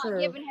 that's I'm not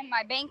true. giving him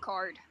my bank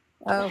card.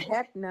 Oh,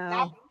 heck no.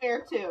 That's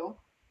fair, too.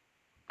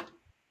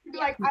 You'd be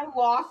like, I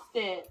lost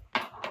it.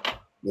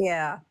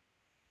 Yeah.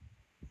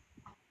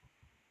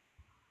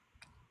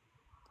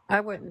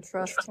 I wouldn't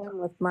trust him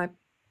with my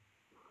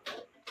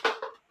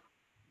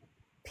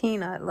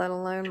peanut, let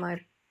alone my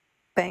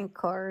bank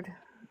card.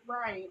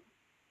 Right.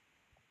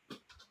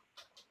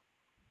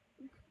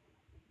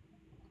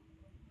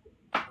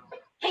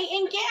 Hey,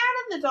 and get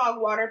out of the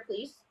dog water,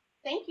 please.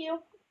 Thank you.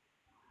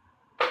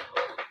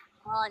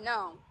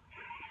 No.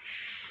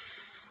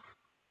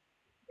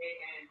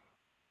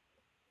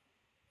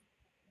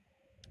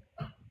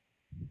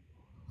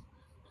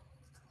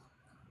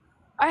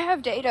 I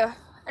have data.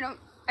 I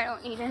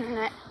don't need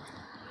internet.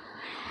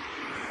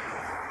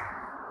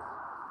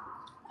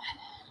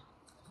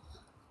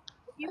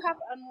 If you have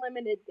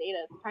unlimited data,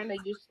 it's kind of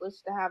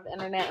useless to have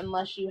internet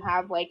unless you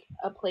have like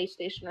a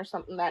PlayStation or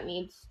something that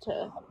needs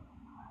to,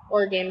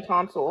 or a game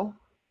console.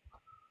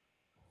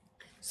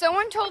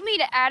 Someone told me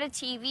to add a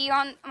TV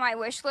on my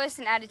wish list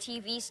and add a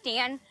TV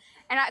stand.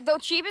 And the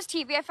cheapest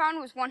TV I found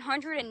was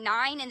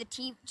 $109, and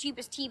the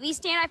cheapest TV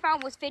stand I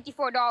found was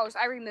 $54.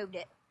 I removed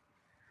it.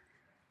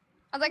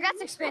 I was like,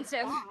 that's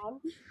expensive.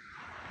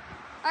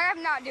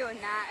 I'm not doing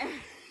that.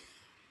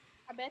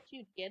 I bet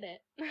you'd get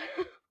it.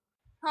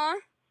 Huh?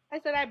 I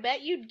said, I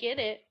bet you'd get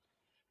it.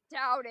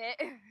 Doubt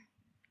it.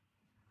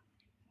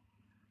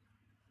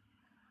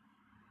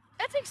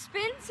 That's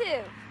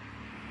expensive.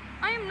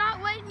 I am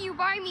not letting you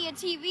buy me a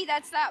TV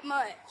that's that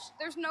much.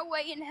 There's no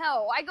way in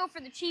hell. I go for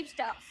the cheap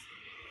stuff.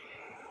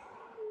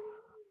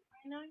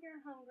 I know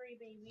you're hungry,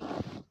 baby.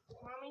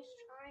 Mommy's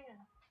trying.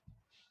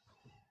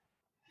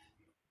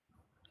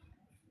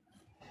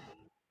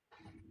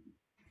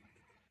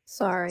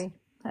 Sorry,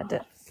 had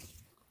to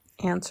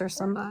answer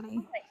somebody.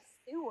 Like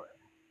sewer.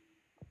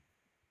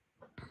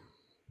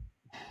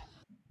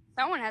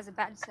 Someone has a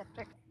bad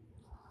septic.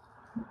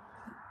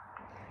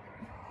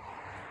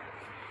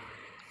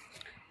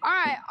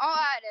 Alright, I'll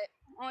add it.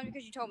 Only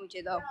because you told me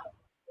to, though.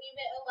 Leave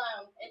it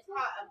alone. It's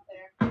hot up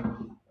there.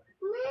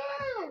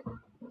 Mom.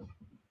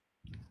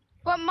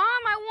 But,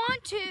 Mom, I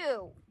want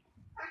to.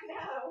 I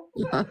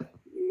know.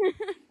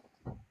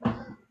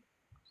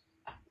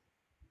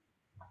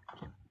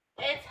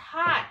 It's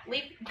hot.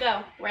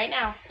 Go right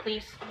now,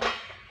 please.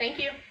 Thank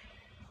you.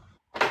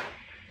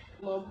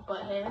 Little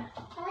butthead.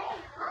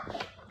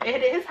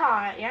 It is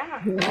hot,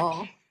 yeah.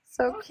 Oh,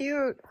 so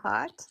cute.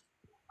 Hot.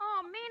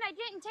 Oh, man, I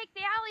didn't take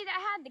the alley that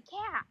had the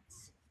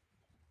cats.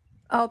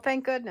 Oh,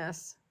 thank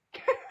goodness.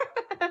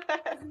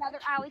 There's another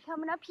alley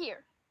coming up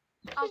here.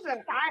 She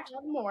said, I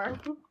have more.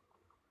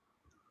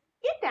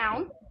 Get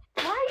down.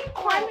 Why are you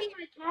climbing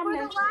my For the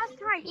cabinet? last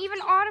time, even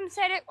Autumn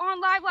said it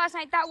on live last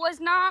night. That was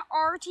not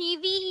our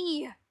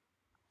TV.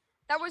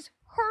 That was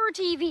her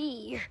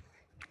TV.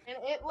 And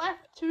it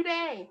left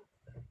today.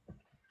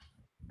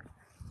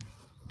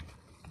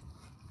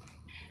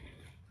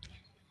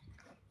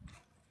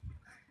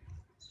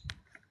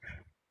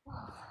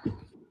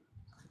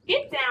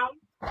 Get down.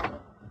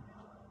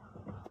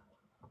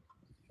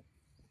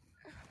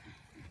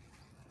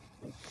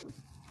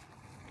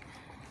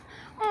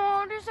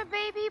 Oh, there's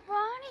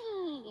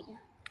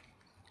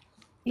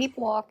Keep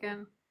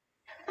walking.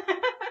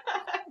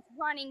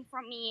 Running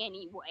from me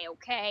anyway,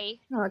 okay?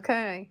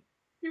 Okay.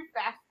 Too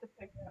fast to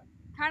pick up.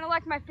 Kind of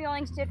like my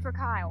feelings did for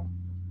Kyle.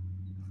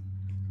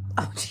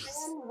 Oh, jeez.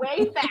 And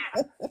way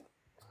fast.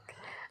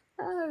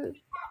 Oh.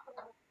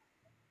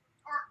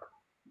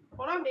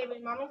 Hold on, baby.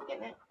 Mommy's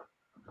getting it.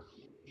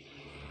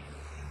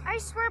 I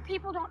swear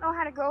people don't know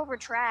how to go over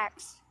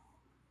tracks.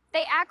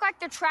 They act like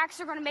the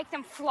tracks are gonna make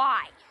them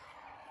fly.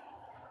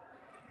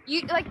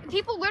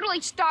 People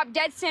literally stop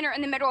dead center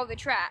in the middle of the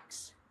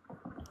tracks.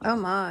 Oh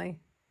my.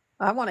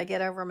 I want to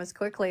get over them as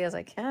quickly as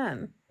I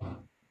can.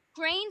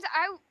 Trains,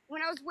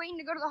 when I was waiting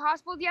to go to the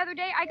hospital the other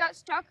day, I got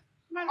stuck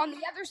on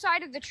the other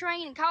side of the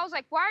train, and Kyle's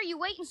like, "Why are you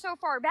waiting so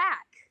far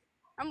back?"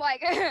 I'm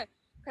like, "Because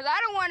I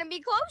don't want to be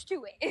close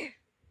to it."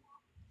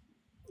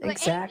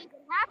 Exactly. Anything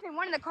could happen.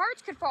 One of the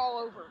carts could fall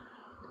over.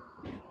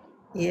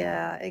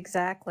 Yeah,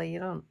 exactly. You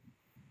don't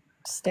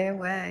stay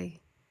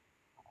away.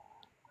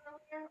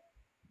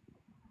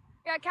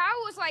 Yeah,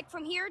 Kyle was like,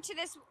 from here to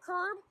this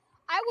curb,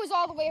 I was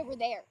all the way over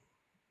there.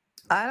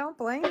 I don't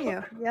blame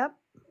you. Yep.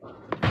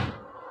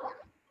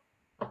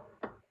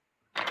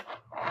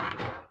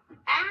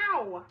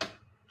 Ow!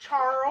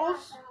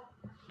 Charles.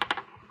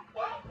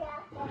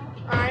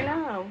 I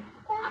know.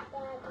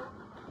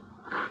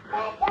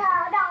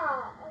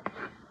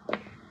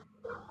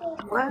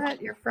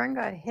 What? Your friend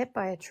got hit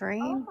by a Oh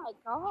train? my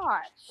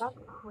gosh. That's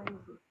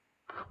crazy.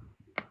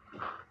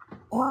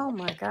 Oh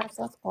my gosh,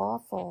 that's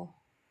awful.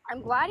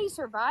 I'm glad he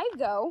survived,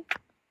 though.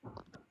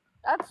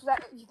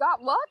 You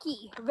got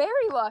lucky.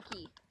 Very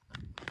lucky.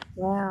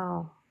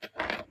 Wow.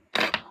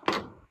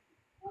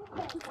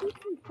 He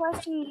keeps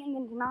requesting it and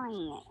then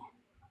denying it.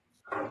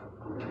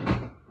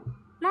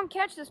 I'm gonna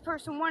catch this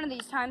person one of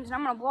these times and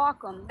I'm gonna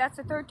block them. That's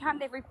the third time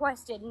they've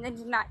requested and then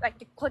denied,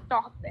 clicked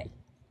off it.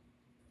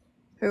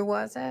 Who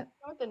was it? You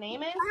know what the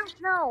name is? I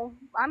don't know.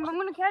 I'm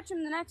gonna catch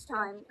them the next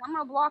time. I'm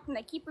gonna block them.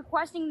 They keep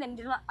requesting, then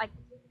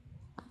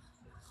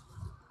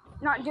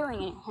not doing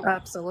anything.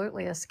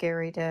 Absolutely a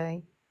scary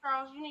day.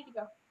 Charles, you need to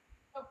go.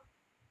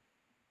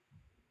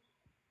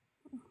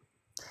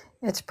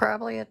 It's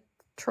probably a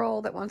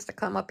troll that wants to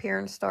come up here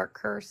and start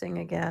cursing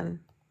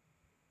again.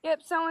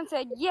 Yep, someone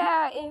said,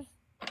 yeah, if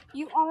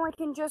you only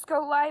can just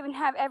go live and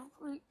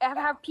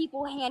have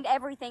people hand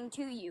everything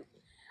to you.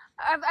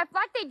 I feel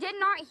like they did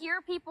not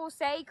hear people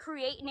say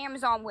create an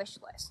Amazon wish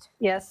list.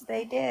 Yes,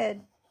 they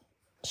did.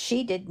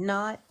 She did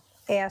not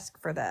ask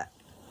for that.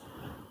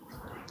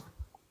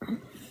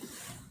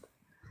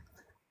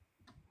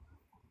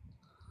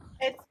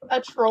 It's a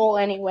troll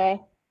anyway.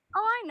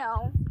 Oh, I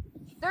know.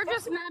 They're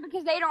just mad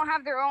because they don't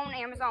have their own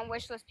Amazon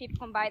wish list. People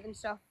can buy them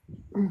stuff.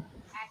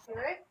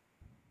 Accurate.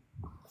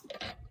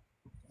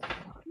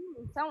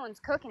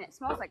 Someone's cooking. It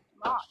smells like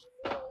rock.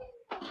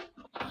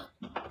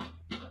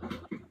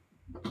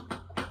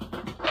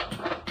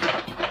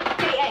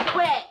 Hey,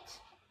 quit!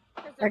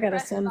 I gotta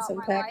send some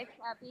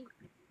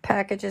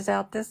packages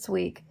out this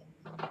week.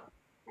 I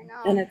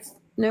know. And it's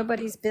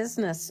nobody's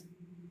business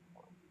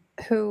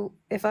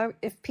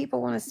if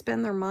people want to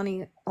spend their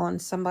money on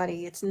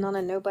somebody, it's none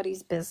of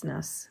nobody's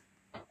business.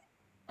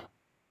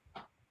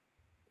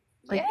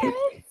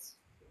 Yes.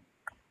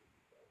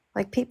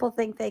 Like people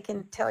think they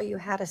can tell you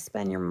how to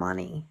spend your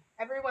money.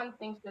 Everyone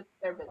thinks it's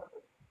their business.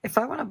 If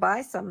I want to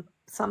buy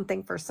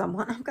something for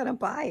someone, I'm going to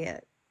buy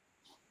it.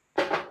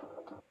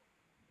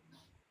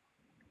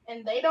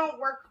 And they don't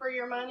work for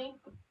your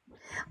money?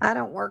 I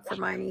don't work for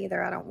mine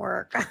either. I don't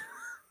work.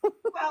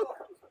 Well,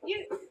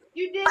 you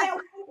did at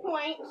one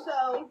point,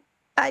 so.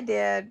 I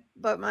did,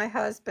 but my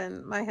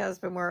husband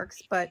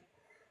works, but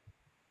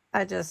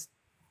I've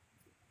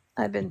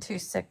been too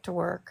sick to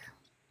work.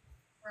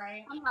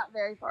 Right. I'm not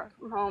very far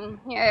from home.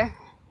 Yeah.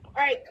 All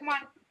right, come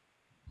on.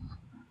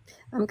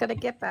 I'm going to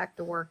get back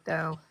to work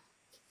though.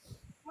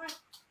 Come on.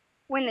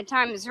 When the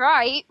time is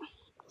right.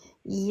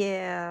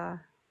 Yeah.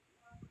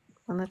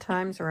 When the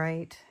time's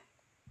right.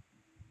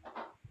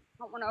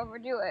 Don't want to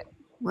overdo it.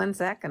 When's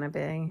that going to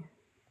be?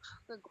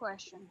 Good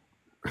question.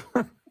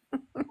 I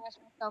ask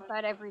myself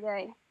that every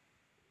day.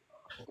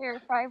 They're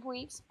 5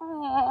 weeks.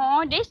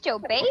 Aww, they still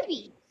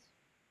babies.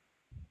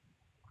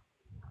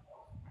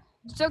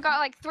 Still got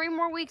like 3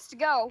 more weeks to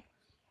go.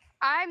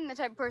 I'm the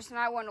type of person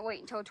I want to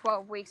wait until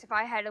 12 weeks. If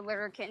I had a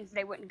litter of kittens,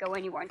 they wouldn't go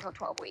anywhere until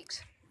 12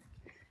 weeks.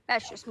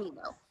 That's just me,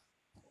 though.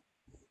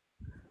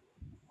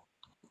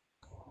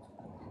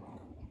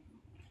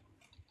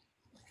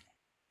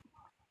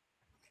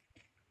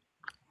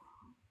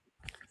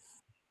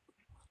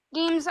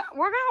 Deems,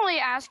 we're going to only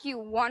ask you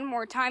one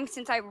more time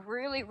since I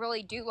really,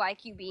 really do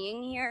like you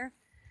being here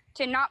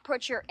to not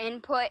put your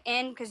input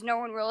in because no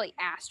one really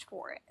asked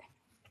for it.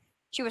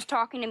 She was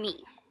talking to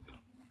me.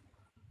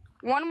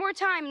 One more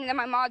time and then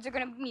my mods are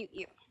going to mute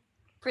you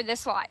for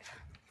this live.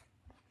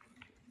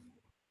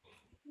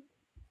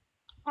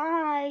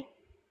 Hi.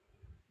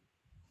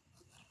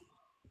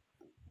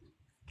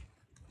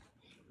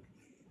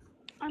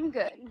 I'm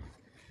good.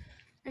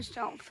 I just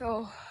don't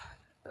feel...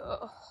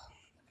 Ugh.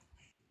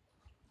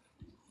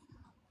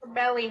 Her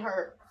belly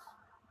hurts.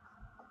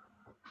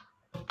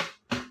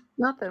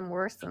 Nothing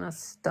worse than a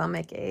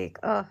stomach ache.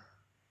 Ugh.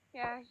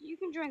 Yeah, you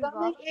can drink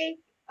Stomach vodka. ache,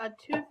 a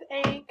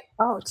toothache.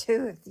 Oh,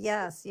 tooth.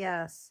 Yes,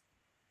 yes.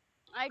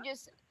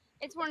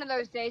 It's one of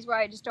those days where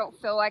I just don't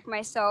feel like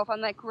myself.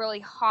 I'm like really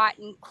hot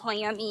and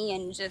clammy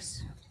and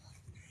just,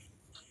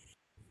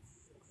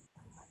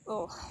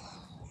 oh.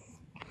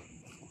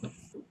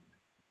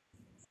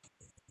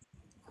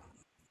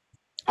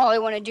 All I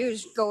want to do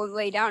is go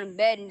lay down in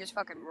bed and just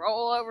fucking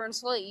roll over and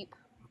sleep.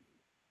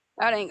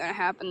 That ain't gonna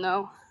happen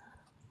though.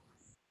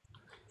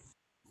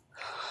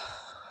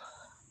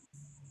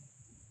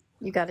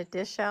 You got to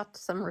dish out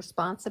some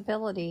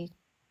responsibility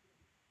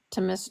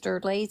to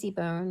Mr.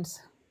 Lazybones.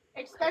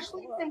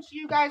 Especially since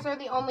you guys are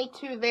the only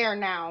two there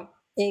now.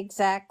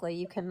 Exactly.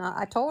 You cannot.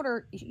 I told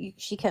her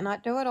she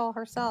cannot do it all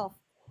herself.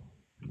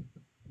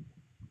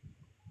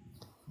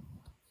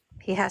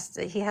 He has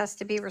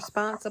to be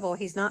responsible.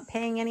 He's not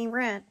paying any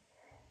rent,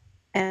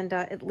 and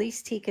at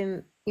least he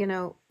can,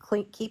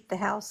 keep the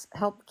house,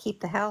 help keep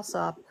the house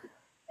up.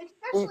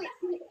 Especially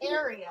in the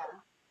area.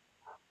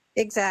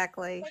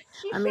 Exactly. Like,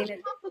 she I shouldn't mean,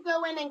 have to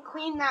go in and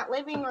clean that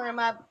living room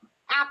up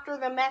after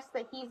the mess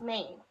that he's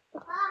made.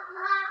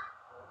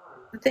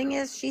 the thing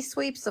is, she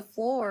sweeps the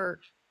floor.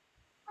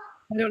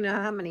 I don't know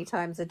how many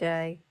times a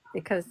day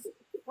because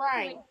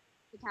Right.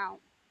 Count.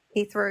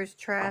 he throws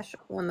trash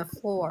on the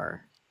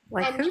floor.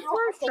 Like, And who now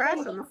throws at the trash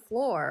window. on the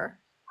floor?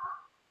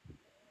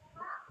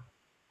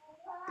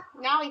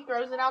 Now he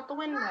throws it out the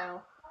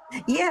window.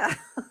 Yeah.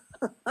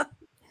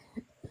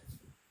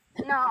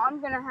 No, I'm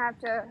gonna have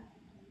to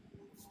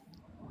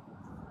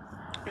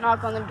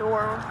knock on the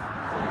door.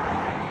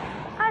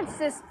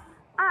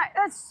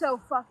 That's so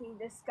fucking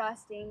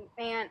disgusting,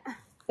 man.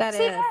 That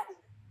See is.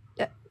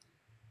 that?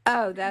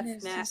 Oh, that's It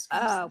is nasty.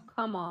 disgusting. Oh,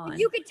 come on.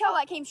 You could tell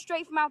that came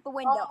straight from out the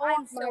window. Oh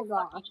I'm my so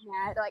gosh. fucking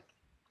mad. Like,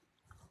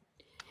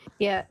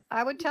 Yeah,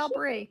 I would tell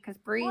Bree because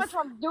well, that's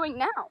what I'm doing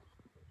now.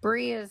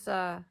 Bree is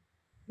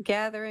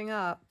gathering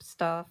up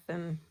stuff,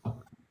 and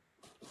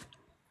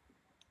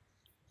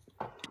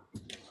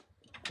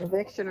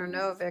eviction or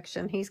no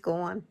eviction, he's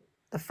going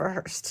the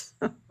first.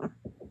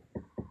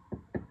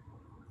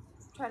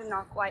 Try to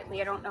knock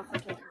lightly. I don't know if the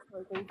kids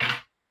are sleeping.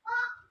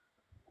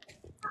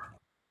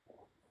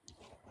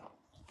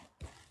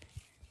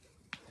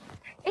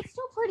 It's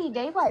still pretty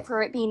daylight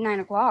for it being 9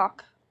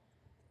 o'clock.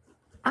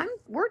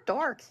 We're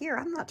dark here.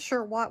 I'm not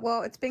sure what.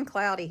 Well, it's been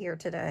cloudy here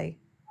today.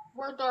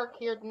 We're dark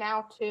here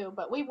now too,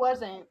 but we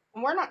wasn't.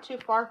 And we're not too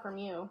far from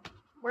you.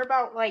 We're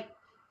about like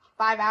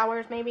 5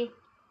 hours maybe.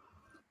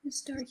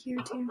 It's dark here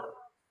too.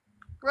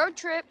 Road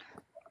trip.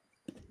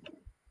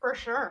 For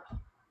sure.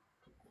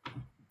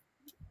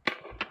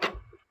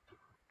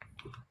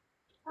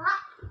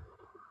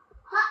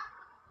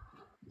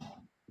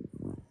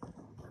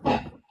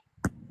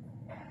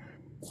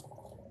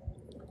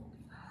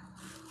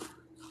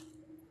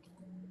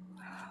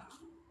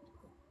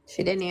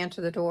 She didn't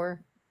answer the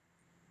door.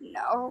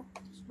 No.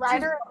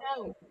 Ryder,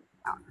 no.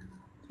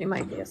 She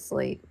might be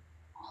asleep.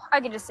 I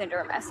could just send her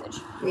a message.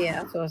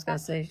 Yeah, that's what I was gonna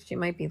say. She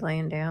might be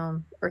laying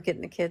down or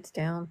getting the kids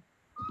down.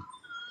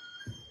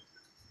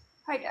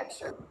 Hi,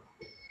 Dexter.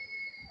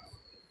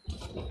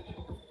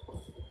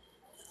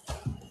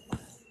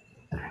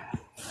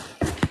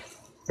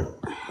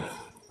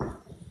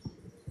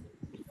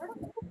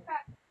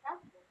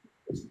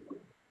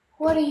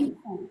 What do you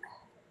think?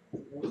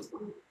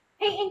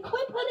 Hey, and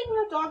quit putting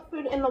your dog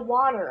food in the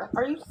water.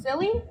 Are you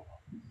silly?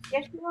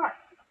 Yes, you are.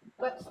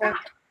 But stop.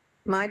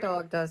 My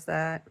dog does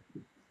that.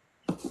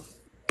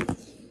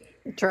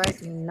 It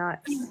drives me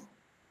nuts.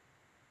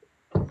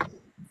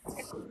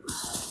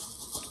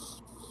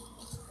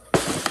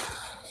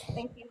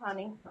 Thank you,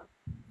 honey.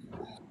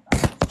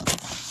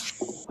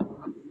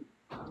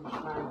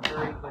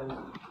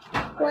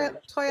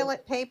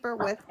 Toilet paper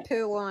with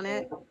poo on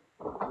it.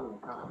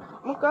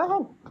 Well, go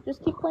ahead.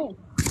 Just keep playing.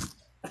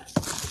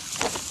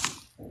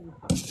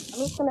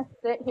 I'm just gonna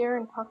sit here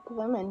and talk to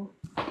them and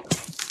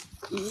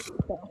eat.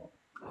 So.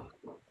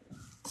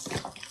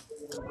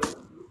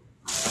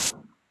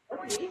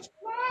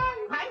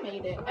 I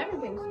made it.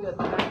 Everything's good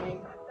that I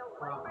made.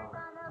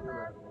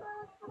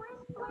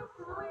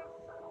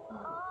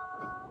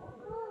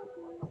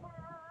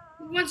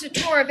 Who wants a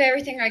tour of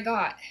everything I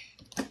got?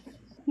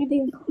 You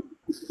do.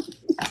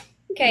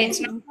 Okay, it's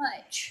not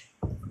much.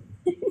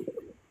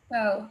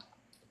 So,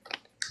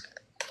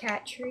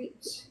 cat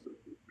treats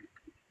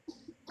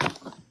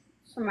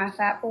for my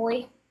fat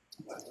boy.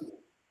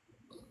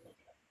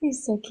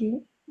 He's so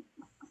cute.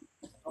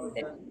 Got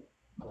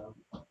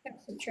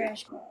some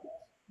trash bags.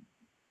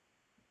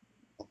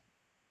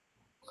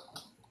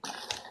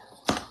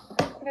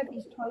 I got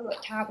these toilet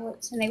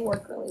tablets and they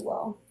work really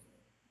well.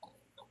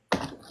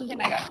 And then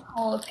I got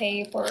toilet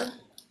paper.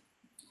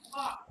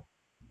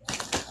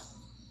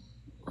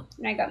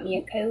 And I got me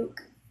a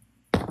Coke.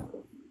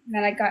 And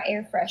then I got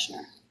air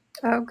freshener.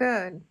 Oh,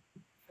 good.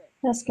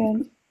 That's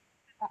good.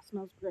 That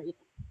smells great.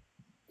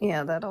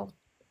 Yeah,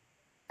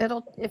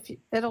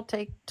 it'll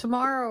take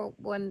tomorrow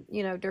when,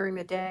 during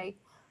the day,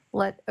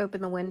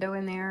 open the window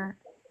in there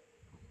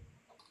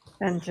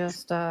and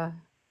just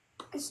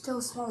It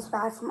still smells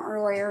bad from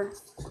earlier.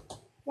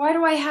 Why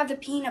do I have the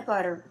peanut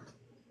butter?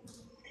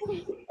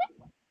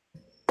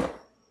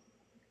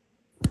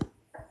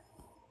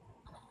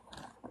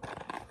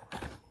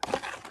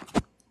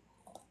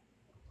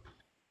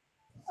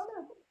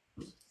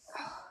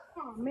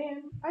 Oh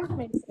man, I just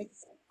made a mistake.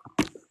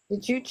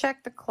 Did you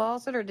check the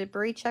closet, or did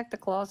Bree check the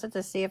closet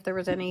to see if there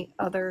was any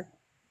other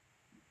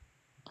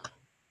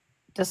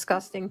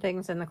disgusting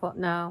things in the closet?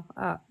 No.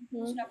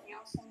 There's nothing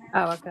else in there.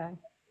 Oh, okay.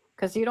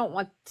 Because you don't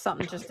want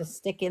something just to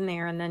stick in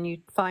there and then you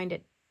find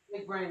it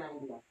Big brain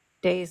idea.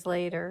 days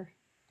later.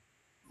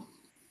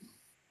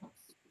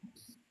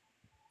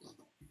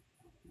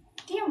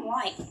 Damn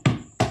light.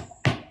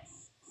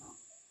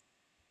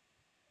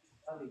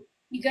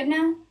 You good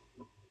now?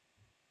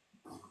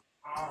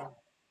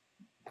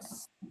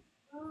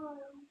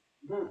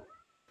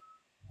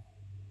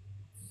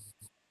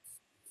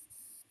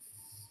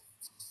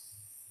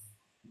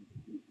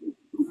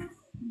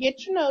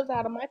 Get your nose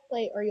out of my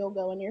plate or you'll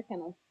go in your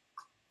kennel.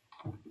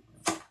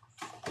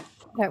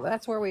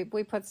 That's where we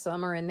put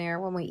Summer in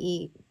there when we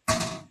eat.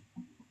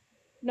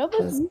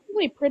 Nova's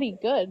usually pretty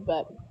good,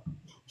 but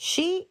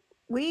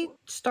We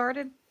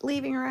started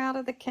leaving her out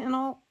of the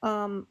kennel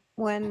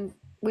when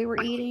we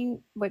were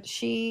eating, but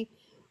she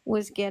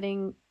was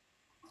getting,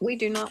 we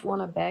do not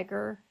want to beg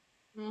her,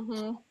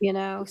 you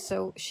know,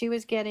 so she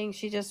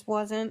just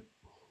wasn't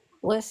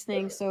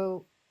listening.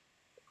 So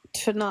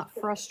to not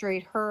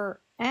frustrate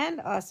her and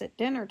us at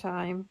dinner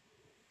time,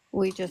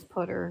 we just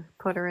put her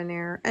in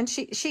there, and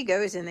she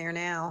goes in there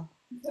now.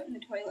 I'm putting the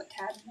toilet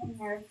tab in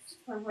there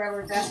for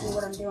whoever's asking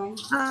what I'm doing.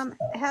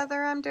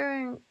 Heather, I'm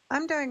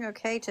doing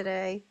okay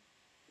today.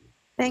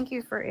 Thank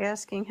you for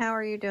asking. How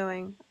are you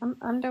doing?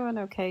 I'm doing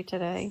okay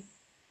today.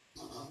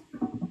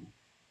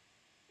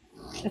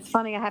 It's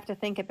funny, I have to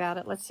think about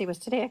it. Let's see, was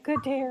today a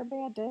good day or a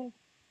bad day?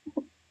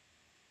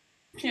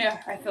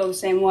 Yeah, I feel the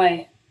same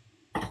way.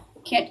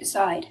 Can't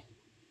decide.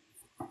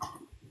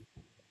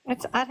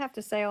 I'd have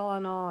to say, all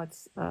in all,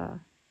 it's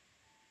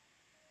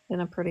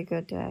been a pretty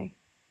good day.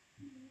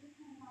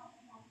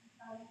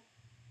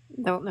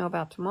 Don't know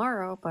about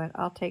tomorrow, but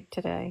I'll take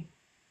today.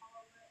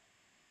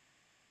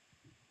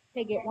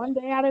 take it one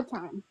day at a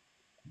time.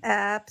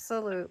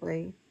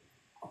 Absolutely.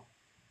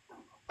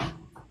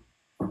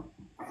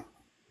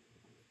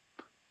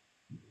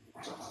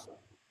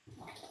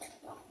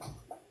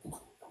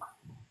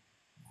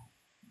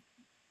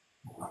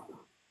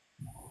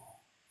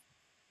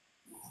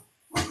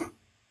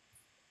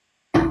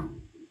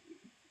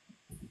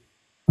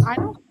 I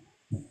don't.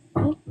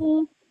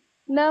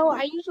 No,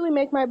 I usually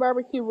make my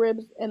barbecue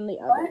ribs in the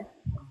oven.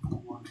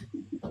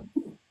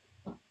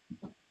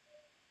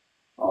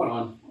 Hold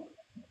on.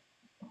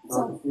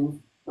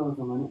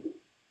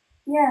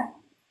 Yeah,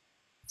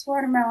 it's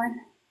watermelon.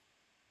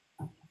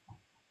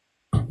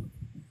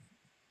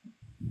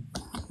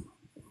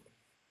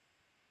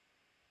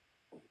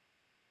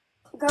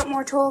 Got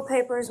more toilet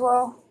paper as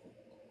well.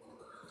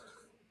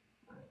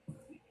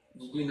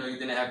 You know you're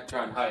gonna have to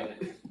try and hide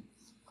it.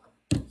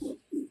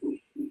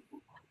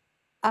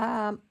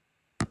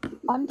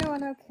 I'm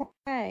doing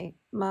okay,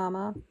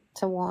 Mama.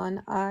 To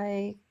one,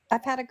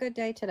 I've had a good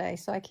day today,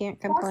 so I can't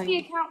That's the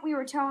complain. account we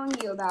were telling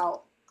you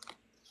about.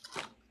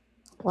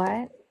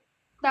 What?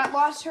 That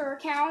lost her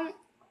account.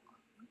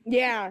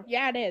 Yeah,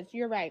 it is.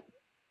 You're right.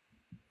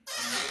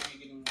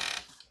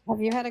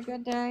 Have you had a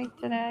good day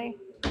today?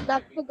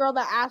 That's the girl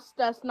that asked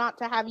us not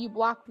to have you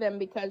block them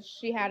because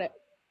she had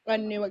a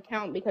new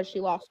account because she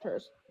lost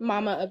hers.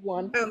 Mama of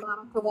one. Oh,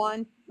 Mama, to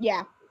one.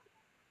 Yeah.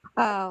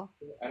 Oh.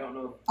 I don't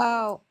know.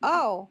 Oh.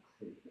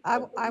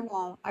 I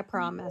won't. I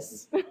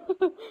promise.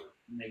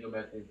 They go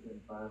back to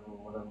 55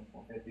 or whatever.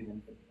 50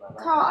 then 55.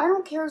 Carl, I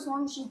don't care as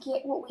long as you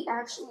get what we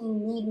actually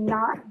need,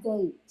 not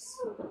vapes.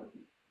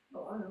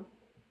 Oh, I know.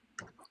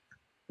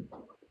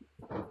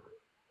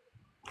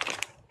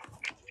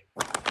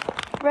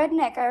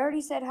 Redneck, I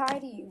already said hi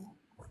to you.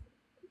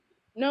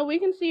 No, we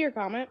can see your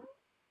comment.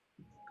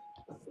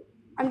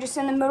 I'm just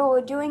in the middle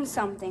of doing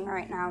something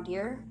right now,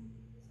 dear.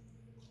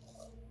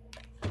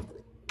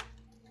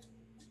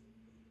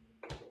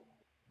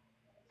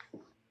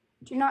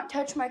 Do not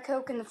touch my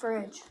Coke in the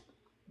fridge.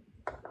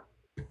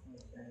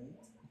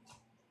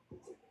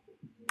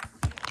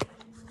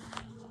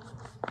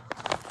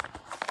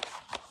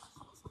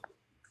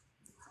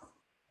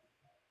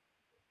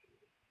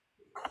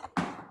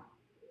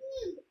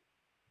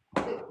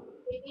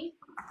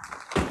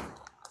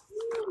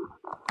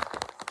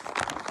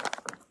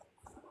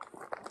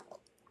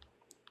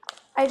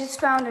 I just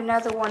found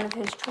another one of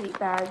his treat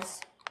bags.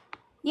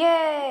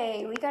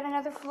 Yay! We got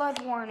another flood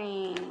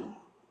warning.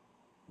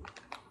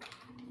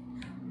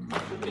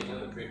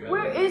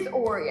 Where is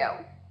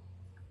Oreo? I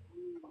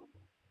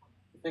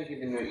think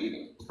he's in there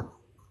eating.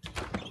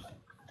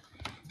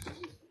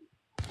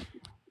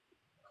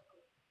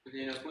 Is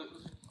he in a flip?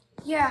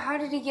 Yeah, how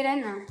did he get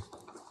in there?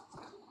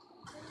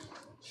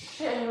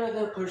 Yeah,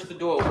 they'll push the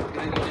door open,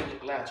 and then he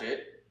didn't latch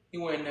it. He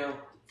went in there,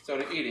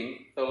 started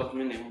eating, so I left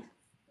him in there.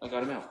 I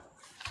got him out.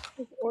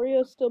 Is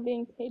Oreo still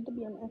being paid to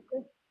be an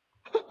actor?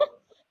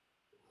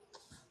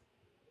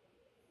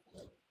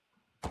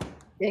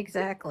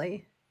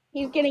 Exactly.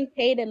 He's getting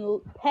paid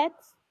in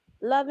pets,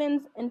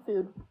 lovin's, and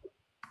food.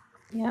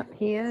 Yep,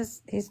 he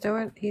is. He's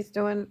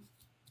doing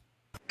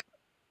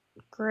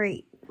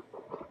great.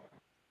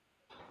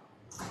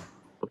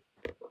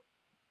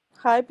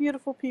 Hi,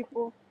 beautiful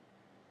people.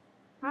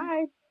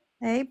 Hi.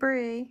 Hey,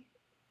 Bree.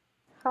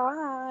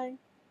 Hi.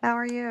 How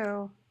are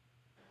you?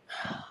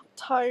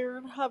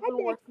 Tired. I've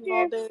been working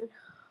all day.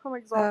 I'm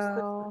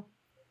exhausted. Oh,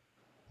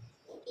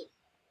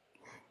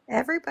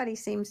 everybody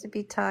seems to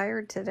be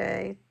tired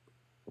today.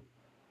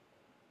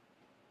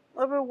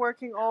 I've been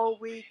working all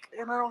week,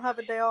 and I don't have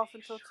a day off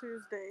until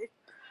Tuesday.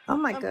 Oh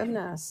my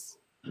goodness.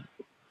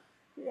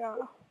 Yeah.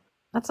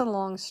 That's a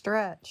long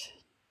stretch.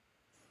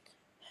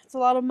 It's a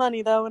lot of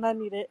money, though, and I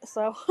need it,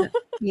 so.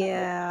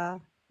 Yeah.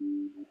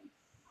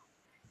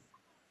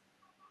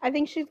 I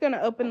think she's going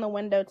to open the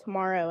window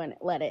tomorrow and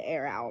let it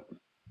air out.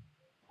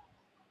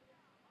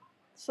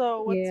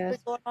 So, what's Yeah. been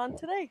going on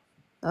today?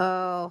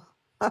 Oh.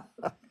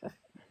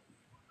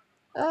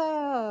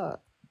 Oh.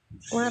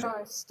 Where do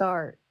I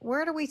start?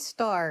 Where do we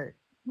start?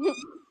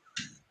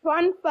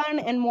 Fun,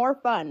 and more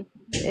fun.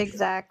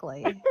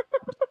 Exactly.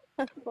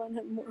 Fun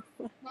and more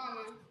fun.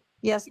 Mama,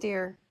 Yes,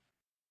 dear.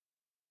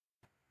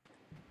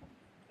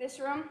 this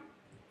room.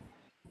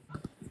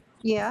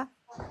 Yeah.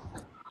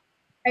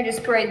 I just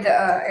sprayed the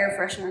air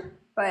freshener,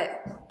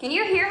 but can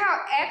you hear how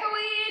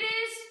echoey it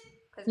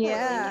is?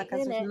 Yeah,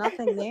 because there's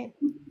nothing there.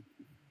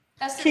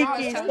 That's the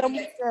Kiki,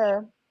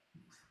 noise.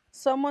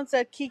 someone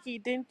said, Kiki,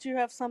 didn't you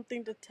have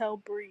something to tell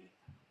Bree?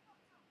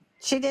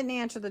 She didn't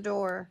answer the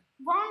door.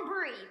 Wrong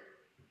Bree.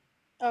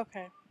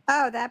 Okay.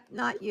 Oh, that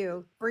not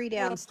you. Bree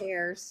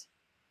downstairs.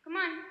 Come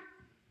on.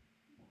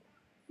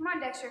 Come on,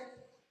 Dexter.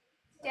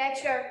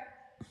 Dexter.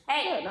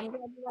 Hey. Good, I'm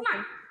glad you Come like on.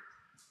 it.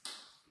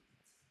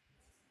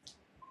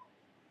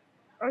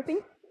 I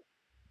think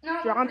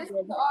No, John this did.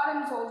 is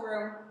Autumn's old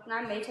room, and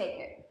I may take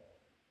it.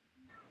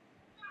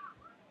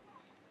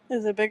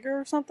 Is it bigger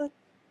or something?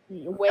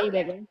 Way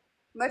bigger.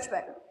 Much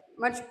better.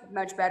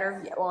 Much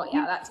better. Yeah, well,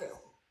 yeah, that too.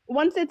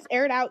 Once it's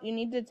aired out, you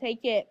need to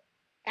take it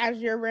as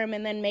your room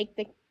and then make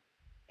the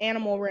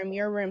animal room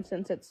your room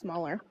since it's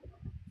smaller.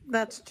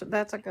 That's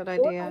a good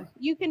idea.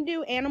 You can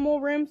do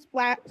animal room /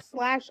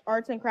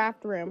 arts and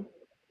craft room.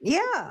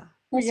 Yeah.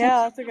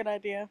 Yeah, that's a good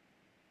idea.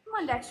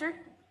 Come on, Dexter.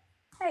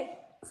 Hey,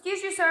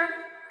 excuse you, sir.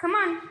 Come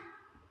on.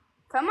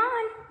 Come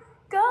on.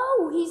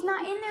 Go. He's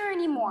not in there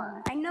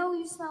anymore. I know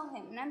you smell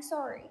him, and I'm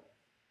sorry.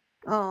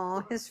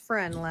 Oh, his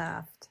friend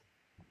left.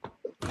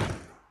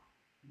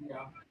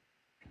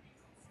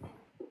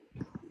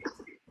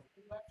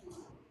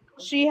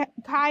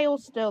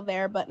 Kyle's still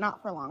there, but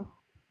not for long.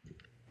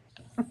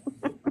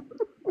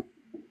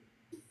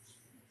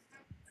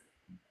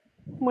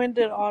 When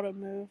did Autumn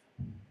move?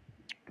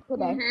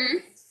 Today. Mm-hmm.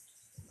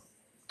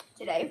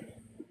 Today.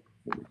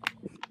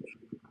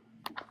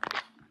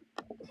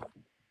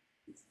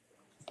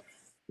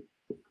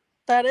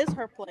 That is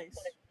her place.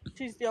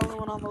 She's the only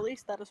one on the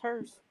lease that is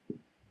hers.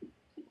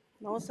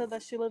 No one said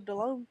that she lived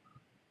alone.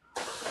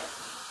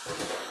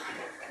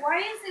 Why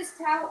is this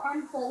towel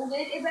unfolded?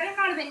 It better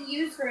not have been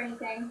used for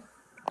anything.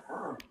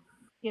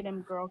 Get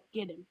him, girl.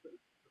 Get him.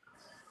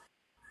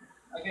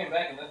 I came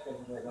back and that's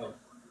what they go.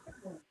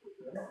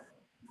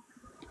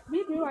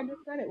 Me too. I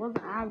just said it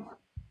wasn't as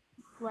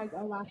like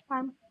last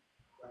time.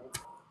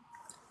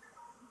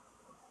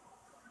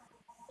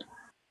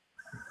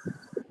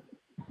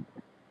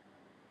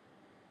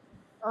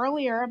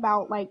 Earlier,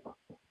 about like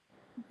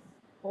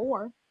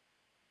 4.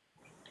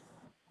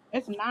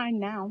 It's 9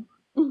 now.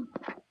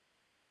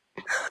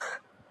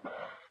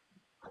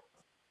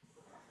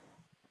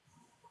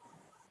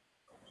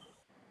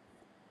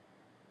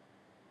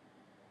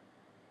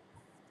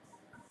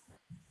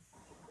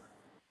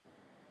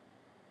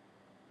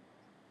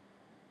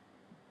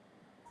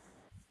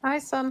 Hi,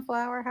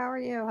 Sunflower. How are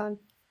you, hon?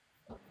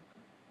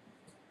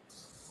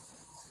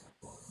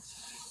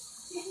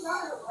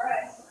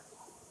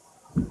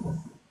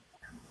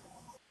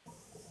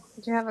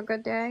 Did you have a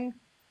good day?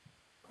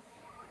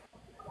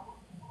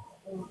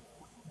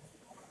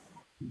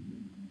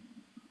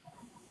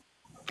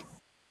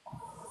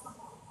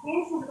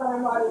 Nancy's got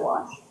a body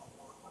wash.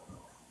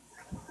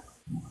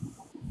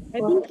 I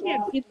think she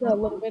had pizza a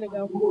little bit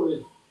ago.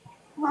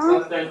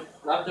 Huh?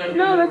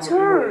 No, that's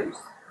hers.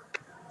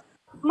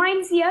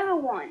 Mine's the other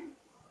one.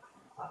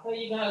 I thought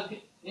you guys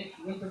get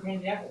the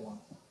candy apple one.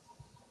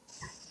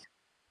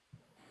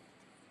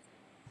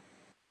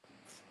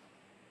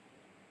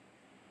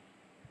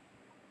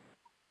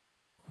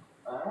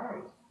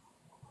 Alright.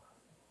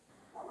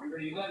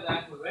 You got the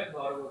actual red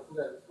bottle.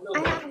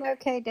 I had an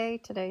okay day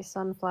today,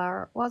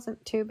 Sunflower. It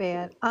wasn't too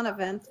bad.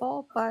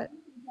 Uneventful, but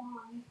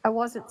I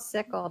wasn't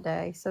sick all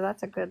day, so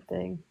that's a good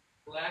thing.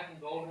 Black and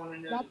gold one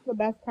in there. That's the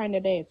best kind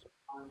of days.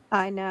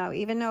 I know.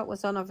 Even though it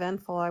was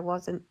uneventful, I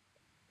wasn't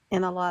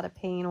in a lot of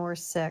pain or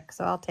sick,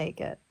 so I'll take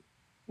it.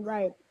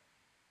 Right.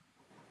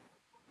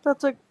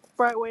 That's a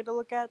bright way to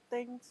look at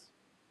things.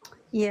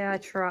 Yeah,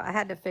 I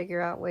had to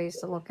figure out ways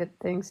to look at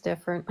things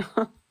different.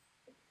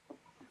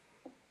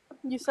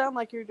 You sound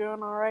like you're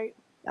doing all right.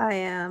 I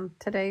am.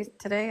 Today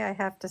I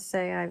have to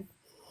say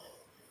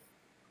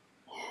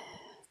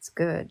it's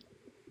good.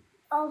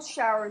 I'll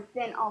shower,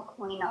 then I'll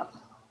clean up.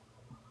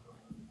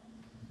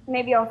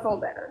 Maybe I'll feel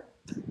better.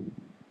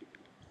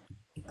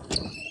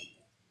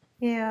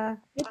 Yeah,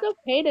 It's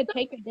okay to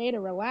take a day to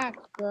relax,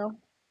 girl.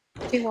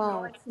 she No,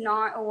 won't. it's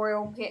not, or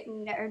it'll get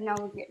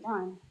never get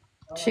done.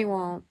 She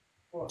won't.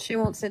 She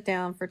won't sit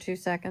down for 2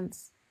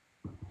 seconds.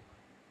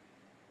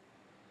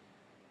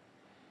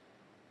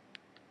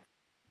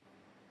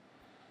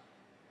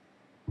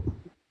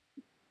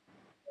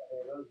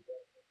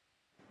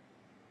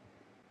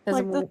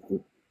 Like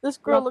Doesn't this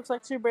girl looks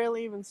like she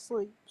barely even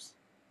sleeps.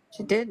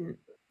 She didn't.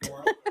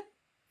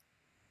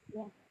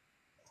 Yeah.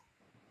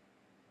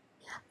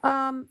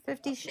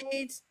 50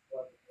 Shades.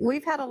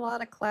 We've had a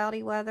lot of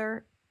cloudy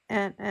weather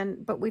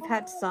but we've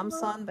had some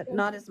sun, but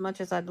not as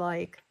much as I'd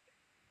like.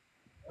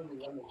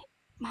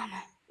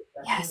 Mama.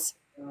 Yes.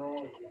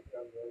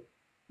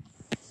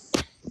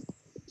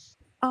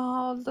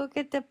 Oh, look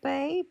at the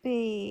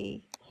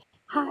baby.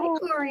 Hi,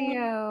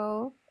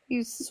 Oreo.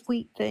 You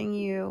sweet thing,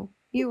 you.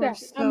 You are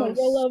I'm gonna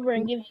so roll over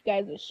and give you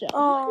guys a show.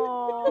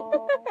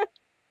 Oh,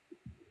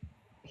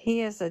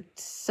 He is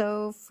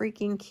so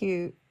freaking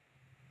cute.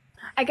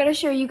 I gotta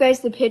show you guys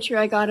the picture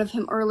I got of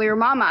him earlier.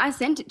 Mama, I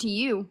sent it to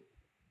you.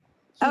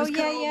 He was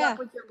cuddled up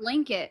with your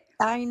blanket.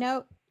 I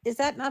know. Is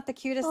that not the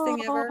cutest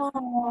thing ever?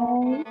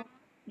 Oh,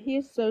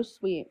 he's so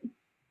sweet.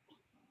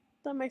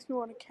 that makes me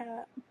want a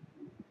cat.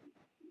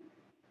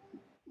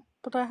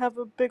 But I have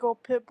a big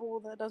old pit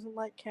bull that doesn't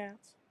like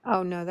cats.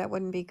 Oh no, that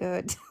wouldn't be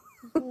good.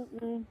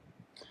 Mm-mm.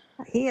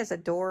 He is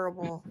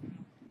adorable.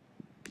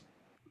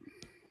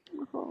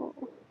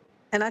 Oh.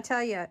 And I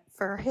tell you,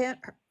 for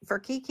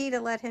Kiki to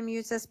let him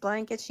use this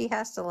blanket, she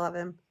has to love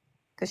him,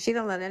 because she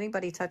don't let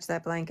anybody touch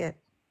that blanket.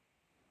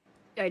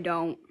 I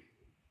don't.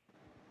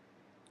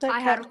 That I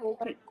had a cat-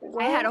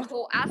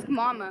 whole ask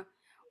Mama.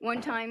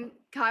 One time,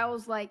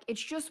 Kyle's like,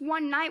 "It's just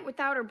one night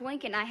without her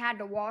blanket, and I had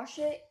to wash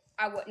it.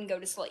 I wouldn't go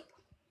to sleep."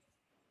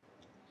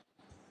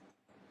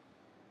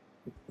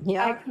 I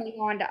Yeah. cling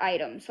on to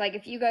items. Like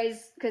if you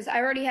guys, because I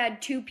already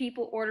had 2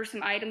 people order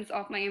some items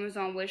off my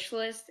Amazon wish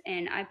list,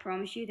 and I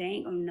promise you they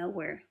ain't going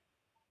nowhere.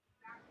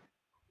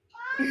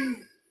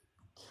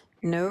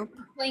 Nope.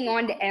 Cling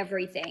on to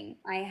everything.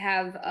 I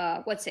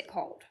have what's it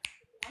called?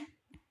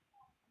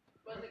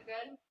 Was it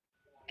good?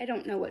 I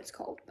don't know what it's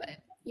called, but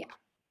yeah.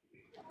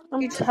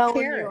 I'm You took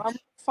telling care you, of I'm gonna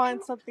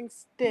find something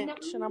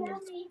Stitch and I'm gonna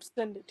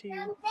send it to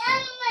you.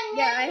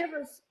 Yeah, I have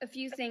a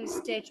few things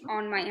stitched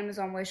on my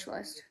Amazon wish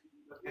list.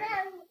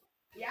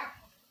 Yeah.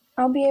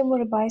 I'll be able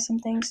to buy some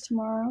things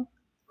tomorrow.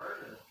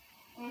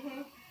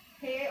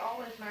 He ate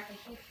all his mac and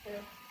cheese too.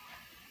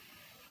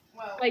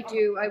 Well, I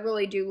do. I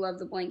really do love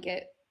the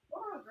blanket.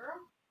 Come on, girl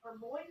or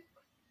boy.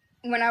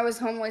 When I was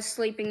homeless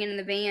sleeping in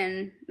the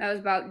van, that was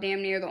about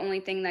damn near the only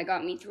thing that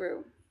got me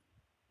through.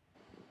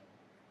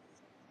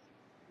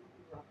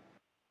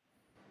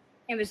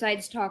 And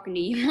besides talking to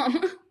you,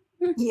 Mama.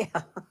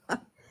 Yeah.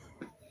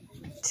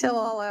 Till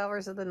all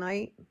hours of the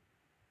night.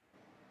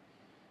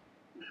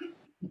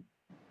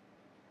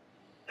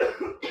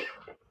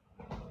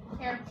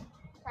 Here,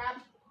 grab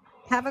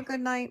Have a good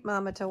night,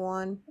 Mama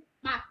Tawan.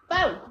 my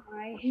phone.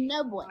 My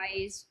No boy.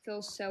 eyes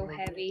feel so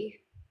heavy.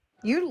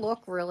 You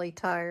look really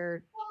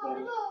tired.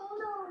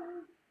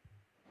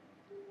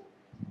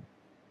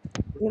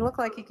 You look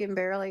like you can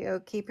barely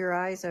keep your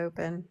eyes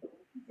open.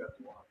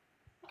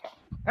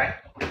 Hey.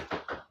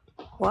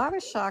 Well, I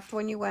was shocked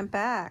when you went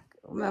back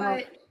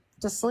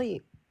to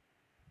sleep.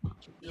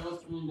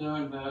 Just me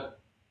doing that.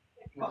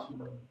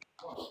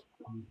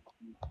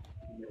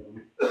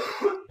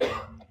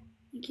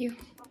 Thank you.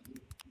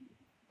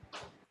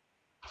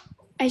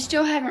 I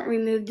still haven't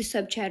removed the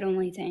sub chat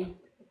only thing.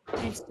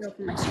 It's still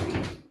from my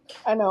screen.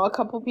 I know a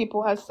couple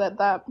people have said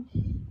that.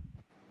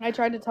 I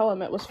tried to tell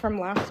him it was from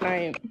last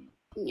night.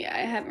 Yeah,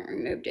 I haven't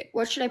removed it.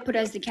 What should I put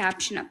as the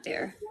caption up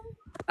there?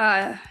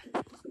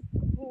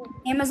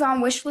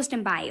 Amazon wish list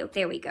and bio.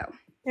 There we go.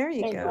 There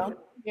you go.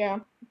 Yeah.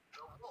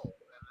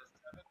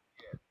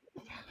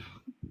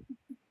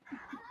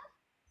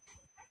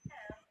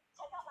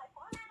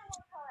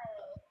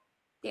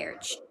 There,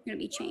 it's gonna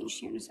be changed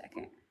here in a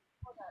second.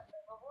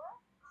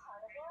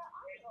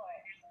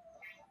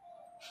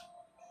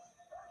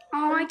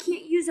 Oh, I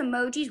can't use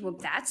emojis. Well,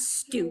 that's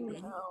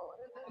stupid.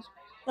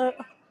 Where'd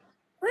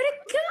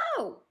it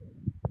go?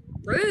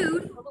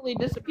 Rude. Totally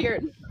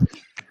disappeared.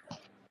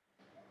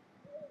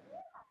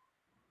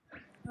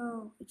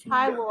 Oh, it's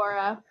Hi,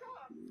 Laura.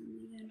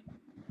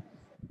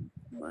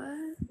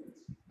 What?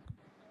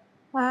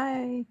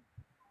 Hi.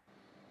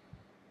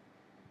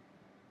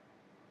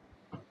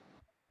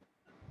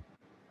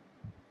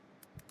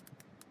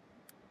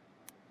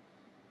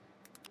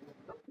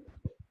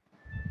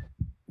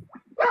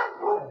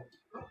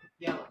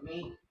 Yeah,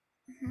 me.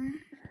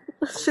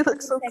 She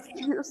looks so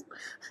confused.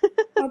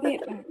 I'll be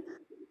back.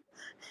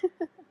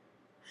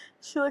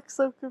 She looks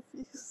so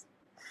confused.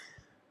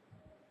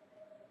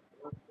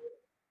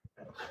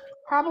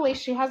 Probably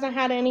she hasn't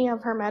had any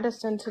of her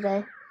medicine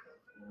today.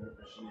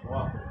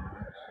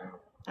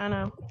 I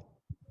know.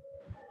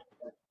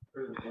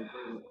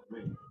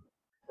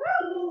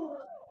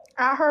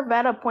 At her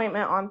vet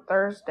appointment on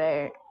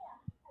Thursday,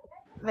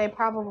 they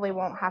probably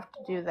won't have to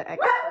do the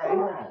X-ray.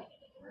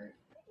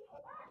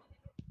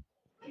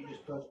 You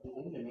just pushed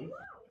it into me.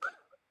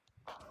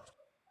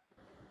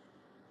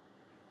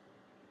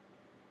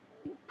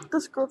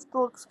 This girl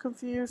still looks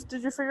confused.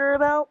 Did you figure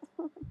it out?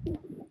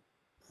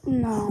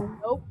 No.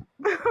 Nope.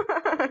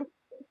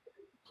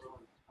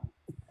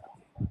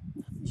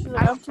 She's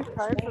like, I'm too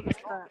tired for this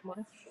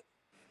currently.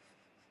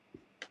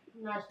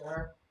 Nice to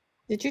her.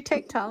 Did you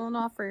take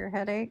Tylenol for your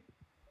headache?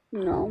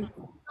 No.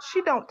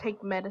 She don't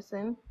take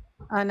medicine.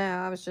 I know.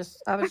 I was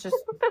just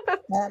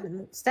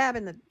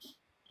stabbing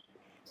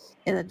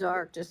in the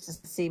dark just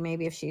to see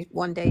maybe if she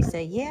one day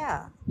say,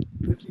 yeah,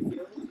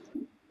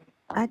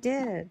 I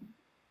did.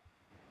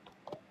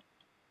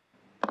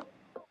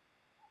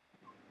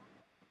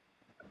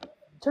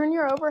 Turn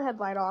your overhead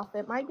light off.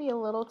 It might be a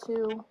little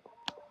too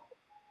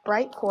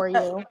bright for you.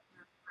 I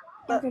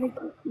gotta get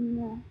in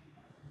the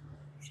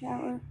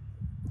shower.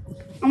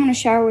 I'm gonna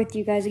shower with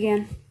you guys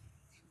again.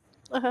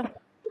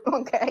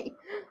 Okay.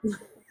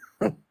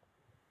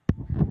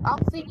 I'll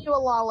sing you a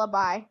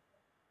lullaby.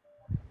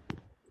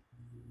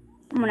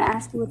 I'm gonna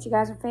ask you what you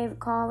guys' favorite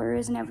color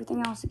is and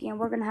everything else again.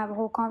 We're gonna have a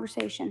whole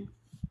conversation.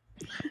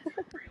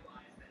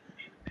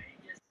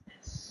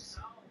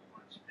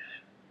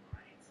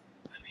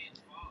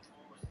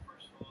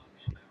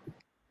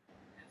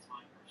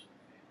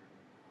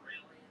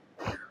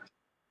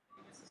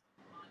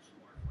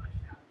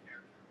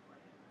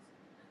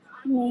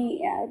 Me,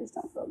 yeah, I just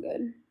don't feel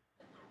good.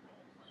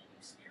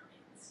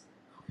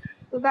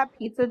 Did that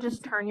pizza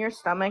just turn your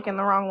stomach in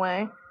the wrong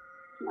way?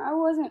 I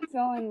wasn't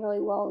feeling really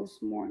well this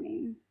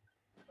morning,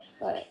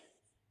 but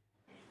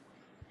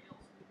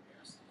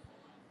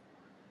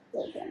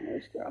still getting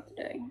worse throughout the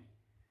day.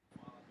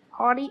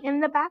 Party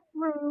in the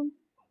bathroom.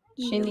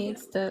 She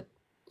needs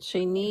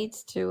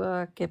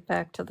to get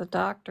back to the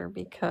doctor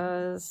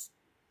because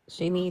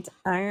she needs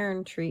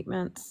iron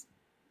treatments.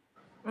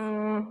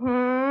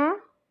 Mm-hmm.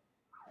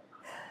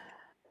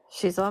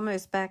 She's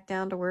almost back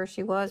down to where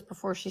she was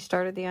before she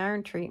started the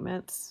iron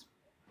treatments.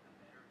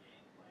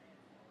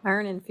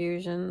 Iron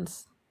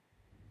infusions.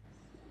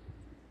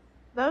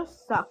 Those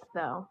suck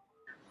though.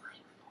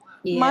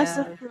 Yeah. My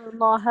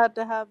sister-in-law had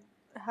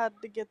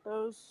to get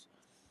those,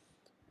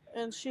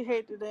 and she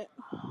hated it.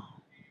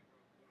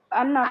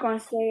 I'm not gonna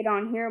say it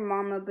on here,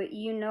 Mama, but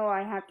you know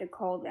I have to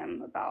call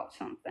them about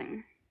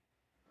something.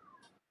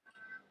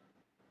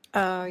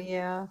 Oh,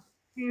 yeah.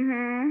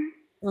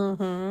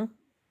 Mm-hmm.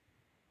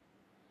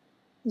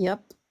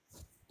 Yep.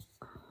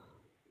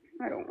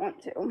 I don't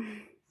want to.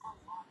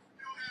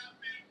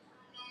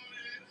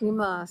 You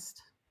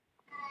must.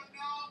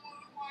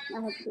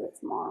 I have to do it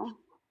tomorrow.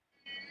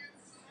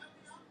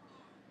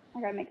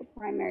 I gotta make a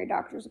primary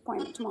doctor's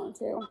appointment tomorrow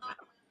too.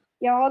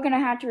 Y'all are gonna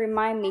have to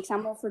remind me because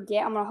I'm gonna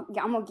forget. I'm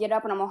gonna get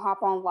up and I'm gonna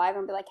hop on live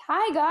and be like,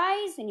 "Hi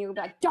guys," and you'll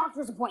be like,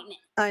 "Doctor's appointment."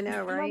 I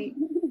know, right?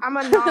 I'm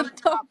a non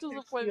Doctor's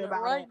appointment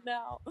right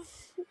now.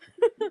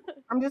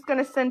 I'm just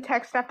gonna send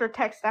text after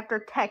text after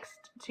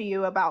text to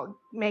you about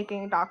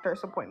making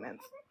doctor's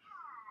appointments.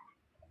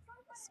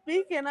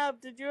 Speaking of,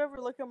 did you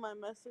ever look at my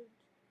message?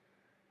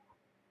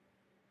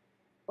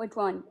 Which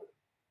one?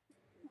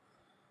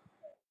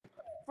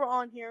 For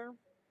on here.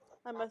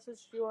 I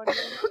messaged you on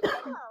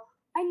here.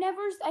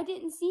 I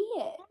didn't see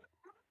it.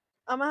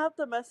 I'm gonna have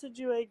to message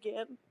you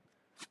again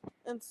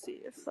and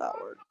see if that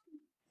works.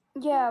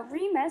 Yeah,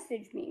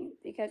 re-message me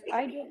because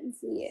I didn't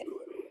see it.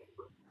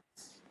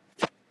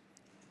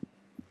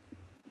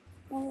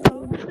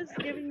 I'm just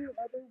giving you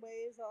other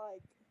ways that,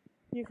 like,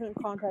 you can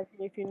contact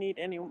me if you need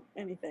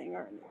anything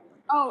or anything.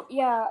 Oh,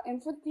 yeah,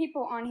 and for the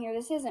people on here,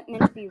 this isn't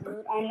meant to be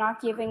rude. I'm not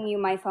giving you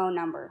my phone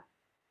number.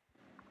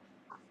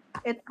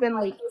 It's been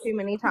leaked too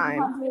many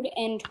times.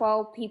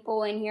 112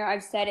 people in here.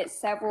 I've said it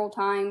several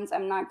times.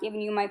 I'm not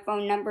giving you my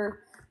phone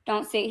number.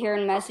 Don't sit here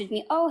and message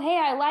me. Oh, hey,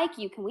 I like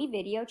you. Can we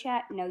video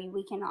chat? No,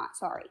 we cannot.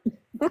 Sorry.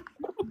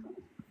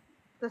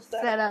 The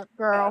setup,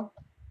 girl.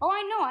 Oh,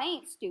 I know. I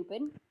ain't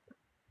stupid.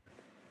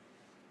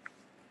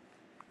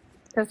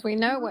 Because we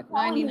know what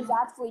 90. Who's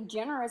actually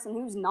generous and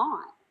who's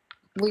not.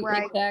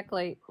 Right.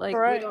 Exactly. Like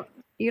Right.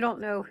 you don't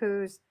know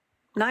who's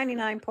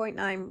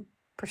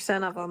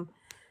 99.9% of them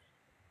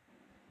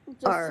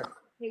are.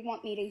 They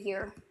want me to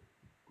hear.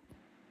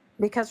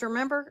 Because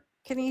remember,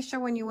 Kenesha,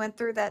 when you went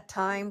through that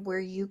time where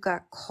you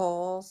got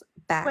calls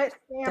back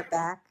to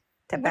back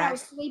to When I back.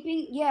 was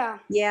sleeping, yeah.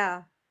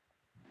 Yeah.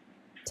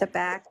 To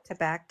back to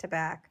back to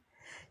back.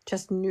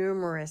 Just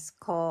numerous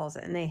calls,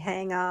 and they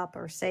hang up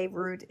or say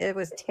rude. It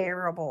was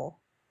terrible.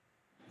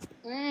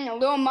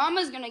 Little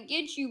mama's gonna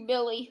get you,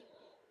 Billy.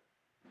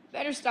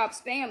 Better stop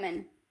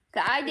spamming.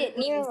 'Cause I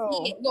didn't even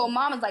see it. Little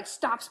mama's like,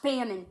 stop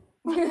spamming.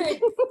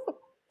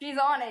 She's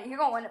on it. You're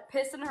gonna end up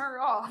pissing her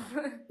off.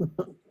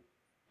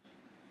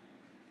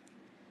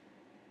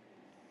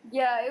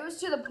 Yeah, it was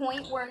to the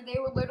point where they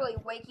were literally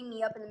waking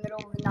me up in the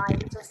middle of the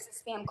night just to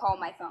spam call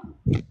my phone.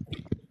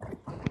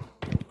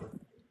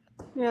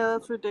 Yeah,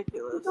 that's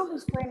ridiculous. Don't be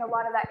spraying a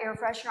lot of that air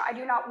freshener. I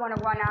do not want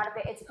to run out of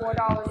it. It's $4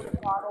 a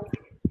bottle.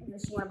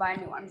 Unless you want to buy a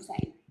new one, I'm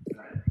saying.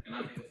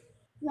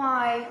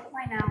 Why?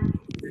 Why now?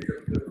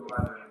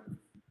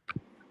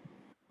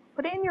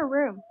 Put it in your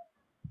room.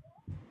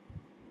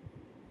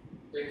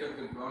 They took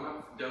the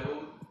grown-up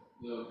double,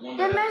 the one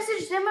Then that...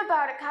 message them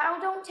about it, Kyle.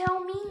 Don't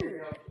tell me.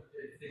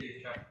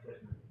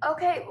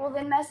 Okay, well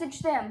then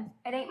message them.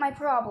 It ain't my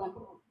problem.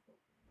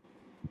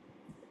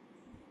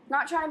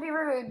 Not trying to be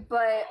rude,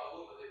 but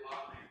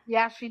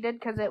Yeah, she did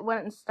because it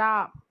wouldn't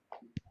stop.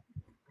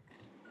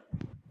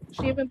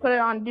 She even put it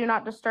on Do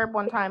Not Disturb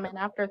one time, and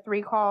after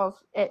 3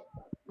 calls, it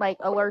like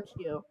alerts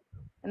you,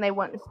 and they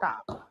wouldn't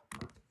stop.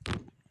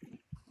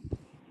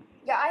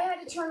 yeah, I had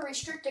to turn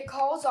restricted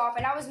calls off,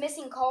 and I was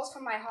missing calls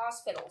from my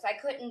hospitals. I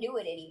couldn't do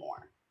it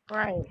anymore.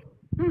 Right.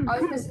 I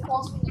was missing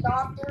calls from the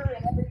doctor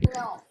and everything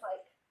else.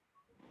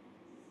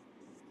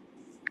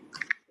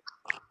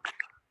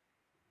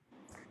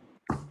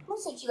 I'll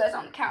sit you guys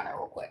on the counter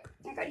real quick.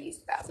 I gotta use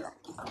the bathroom.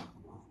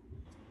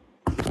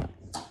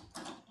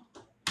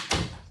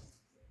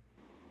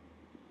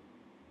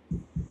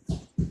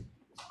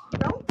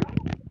 Don't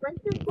drink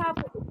your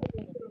tablet.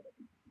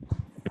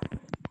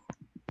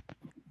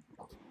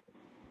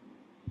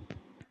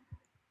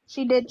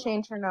 She did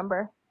change her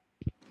number.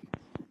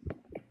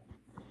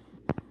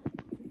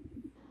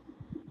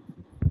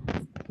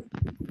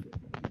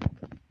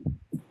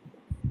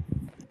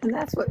 And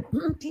that's what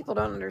people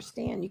don't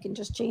understand. You can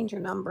just change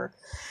your number.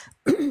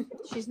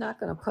 She's not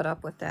going to put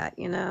up with that,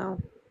 you know.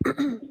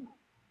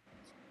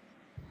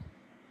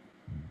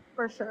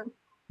 For sure.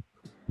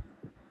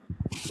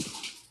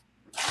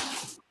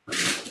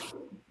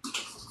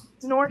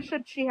 Nor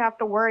should she have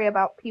to worry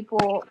about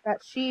people that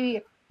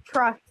she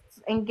trusts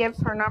and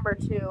gives her number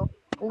to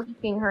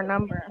leaking her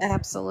number.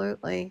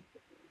 Absolutely.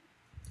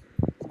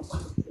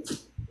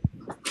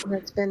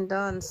 It's been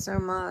done so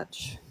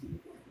much.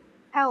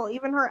 Hell,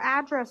 even her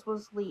address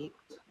was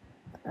leaked.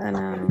 I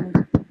know.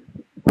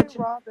 Hey,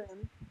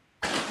 Robin.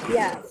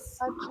 Yes.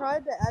 I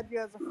tried to add you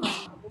as a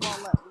friend, but it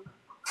won't let me.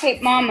 Hey,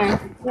 Mama.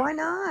 Why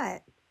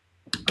not?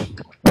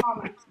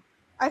 Mama.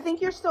 I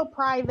think you're still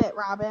private,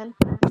 Robin.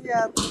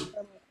 Yeah.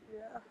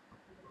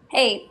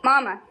 Hey,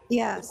 Mama.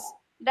 Yes.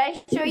 Did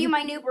I show you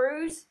my new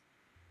bruise?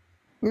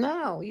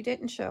 No, you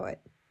didn't show it.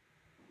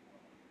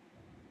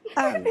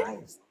 Oh,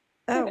 nice.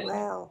 Oh,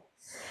 wow.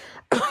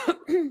 How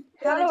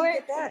did you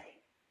get that?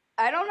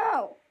 I don't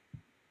know.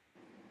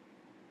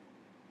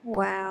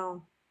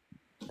 Wow.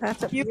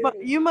 That's a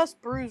You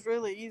must bruise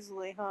really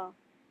easily, huh?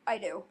 I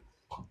do.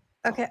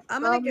 Okay,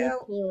 I'm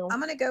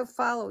gonna go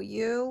follow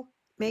you.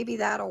 Maybe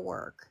that'll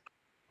work.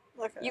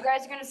 Okay. You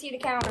guys are gonna see the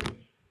counter.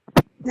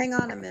 Hang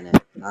on a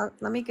minute.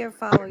 Let me go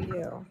follow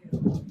you.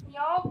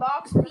 Y'all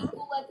box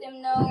people, let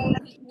them know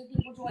if new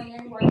people join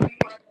in.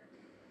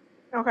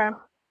 Okay.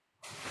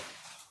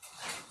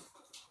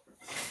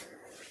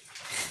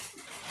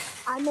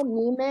 I'm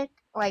anemic,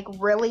 like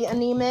really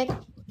anemic,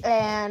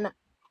 and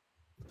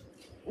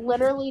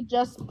literally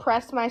just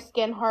press my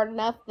skin hard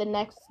enough, the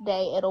next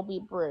day it'll be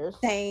bruised.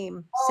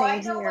 Same I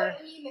know here. what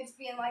anemic's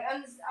being like.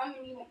 I'm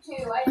anemic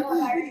too. I know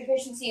iron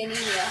deficiency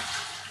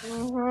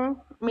anemia.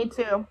 Me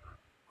too.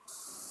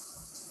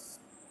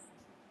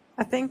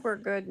 I think we're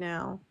good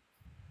now.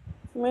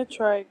 Let me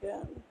try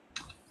again.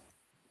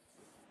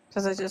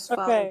 Because I just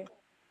followed. Okay.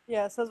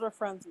 Yeah, it says we're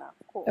friends now.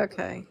 Cool.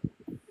 Okay.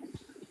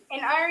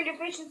 And iron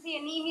deficiency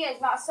anemia is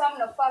not something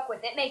to fuck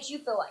with. It makes you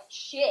feel like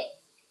shit.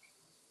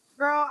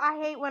 Girl, I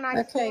hate when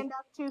I stand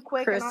up too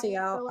quick. Chrissy,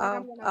 and I feel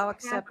like I'll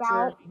accept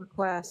your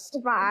request.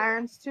 if my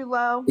iron's too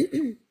low.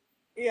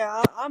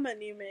 Yeah, I'm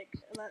anemic,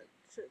 and that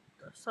shit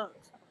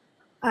sucks.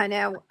 I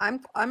know.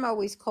 I'm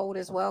always cold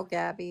as well,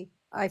 Gabby.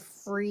 I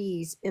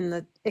freeze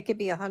it could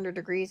be 100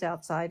 degrees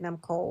outside and I'm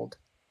cold.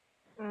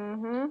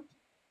 I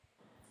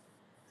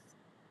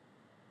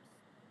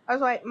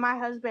was like, my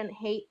husband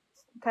hates,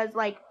 because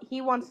like he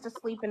wants to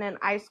sleep in an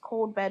ice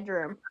cold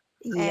bedroom.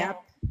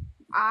 Yep. And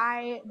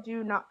I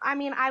do not. I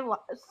mean, I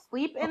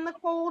sleep in the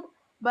cold,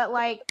 but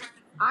like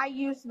I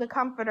use the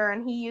comforter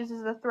and he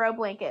uses the throw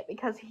blanket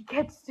because he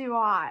gets too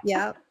hot.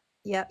 Yep.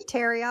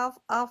 Terry,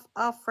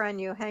 I'll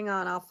friend you. Hang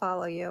on, I'll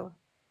follow you,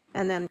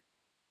 and then.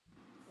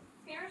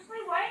 Seriously,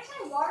 why is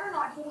my water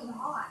not getting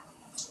hot?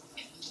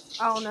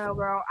 Oh no,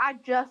 girl! I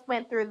just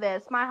went through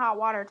this. My hot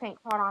water tank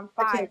caught on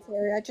fire. Okay,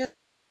 Terry, I just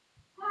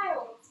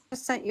Kyle,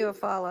 sent you a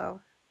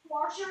follow.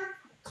 washer.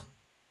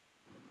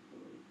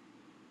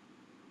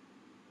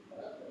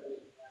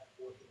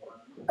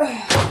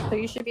 So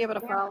you should be able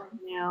to follow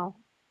me now.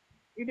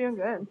 You're doing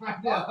good.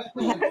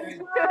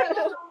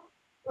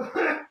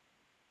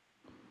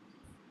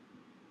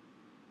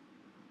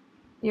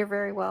 You're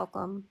very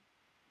welcome.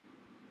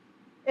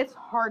 It's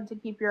hard to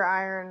keep your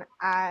iron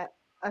at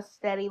a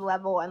steady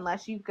level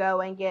unless you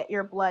go and get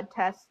your blood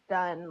tests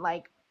done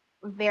like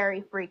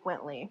very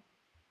frequently.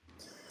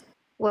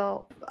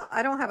 Well,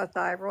 I don't have a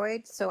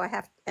thyroid, so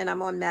and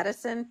I'm on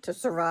medicine to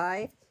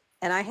survive,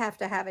 and I have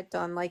to have it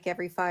done like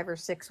every 5 or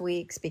 6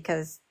 weeks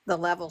because the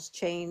levels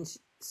change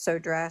so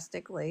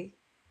drastically.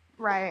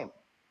 Right.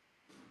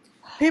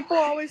 People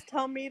always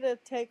tell me to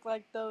take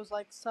like those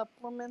like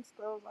supplements,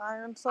 those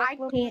iron I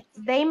supplements. can't.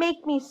 They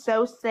make me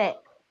so sick.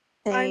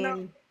 I know.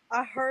 Same.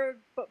 I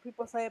heard what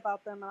people say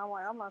about them, and I'm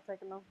like, I'm not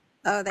taking them.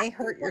 Oh, they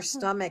hurt your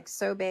stomach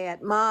so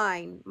bad.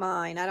 Mine.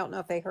 I don't know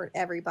if they hurt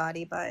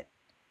everybody, but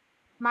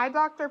My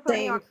doctor put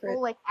me same, on Chris.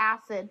 folic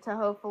acid to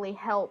hopefully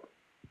help,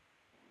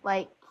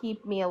 like,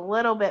 keep me a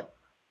little bit,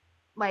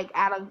 like,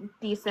 at a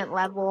decent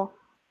level.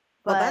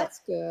 Well, But that's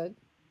good.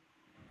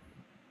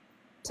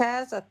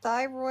 Taz, a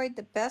thyroid,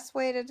 the best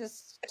way to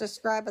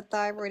describe a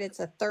thyroid, it's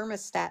a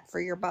thermostat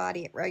for your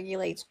body. It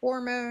regulates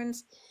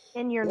hormones.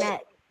 in your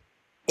neck.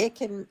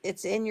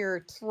 It's in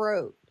your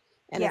throat,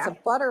 and it's Yeah. a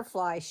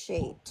butterfly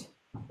shaped.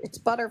 It's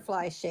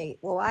butterfly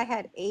shaped. Well, I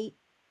had 8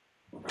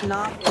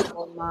 nodules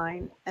on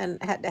mine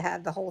and had to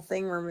have the whole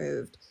thing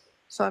removed.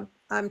 So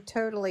I'm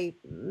totally,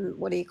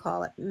 what do you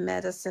call it,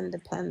 medicine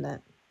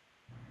dependent.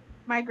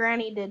 My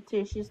granny did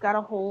too. She's got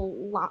a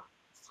whole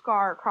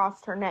scar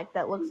across her neck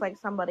that looks like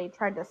somebody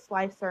tried to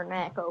slice her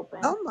neck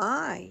open. Oh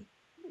my.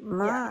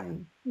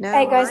 No.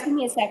 Hey guys, give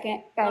me a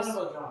second, guys.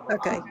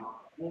 Okay.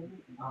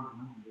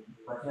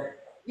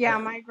 Yeah,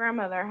 my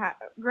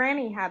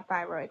granny had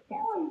thyroid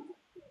cancer.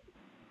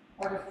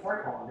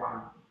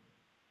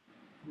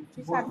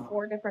 She's had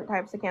 4 different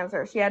types of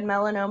cancer. She had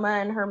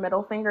melanoma in her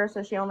middle finger,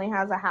 so she only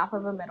has a half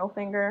of a middle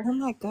finger. Oh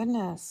my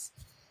goodness.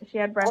 She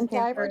had breast And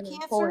cancer thyroid and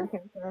cancer? colon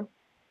cancer.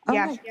 Oh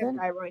Yeah, my she had goodness.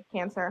 thyroid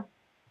cancer.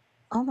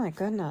 Oh my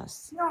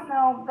goodness. I don't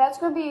know. That's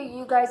going to be a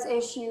you guys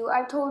issue.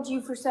 I've told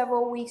you for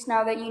several weeks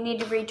now that you need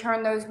to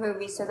return those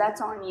movies, so that's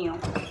on you.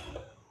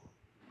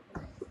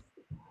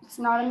 It's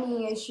not a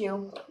me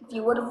issue. If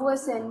you would have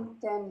listened,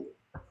 then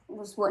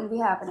this wouldn't be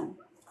happening.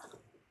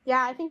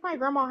 Yeah, I think my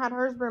grandma had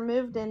hers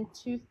removed in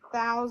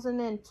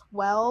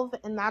 2012,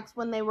 and that's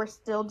when they were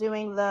still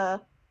doing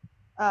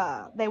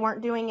they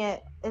weren't doing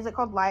it, is it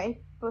called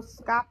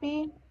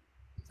liposcopy?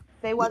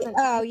 They wasn't.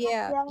 Oh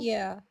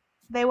yeah.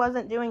 They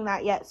wasn't doing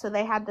that yet, so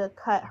they had to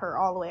cut her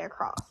all the way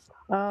across.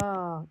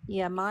 Oh,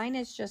 yeah, mine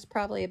is just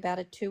probably about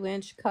a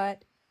 2-inch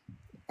cut,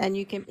 and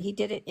he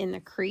did it in the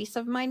crease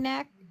of my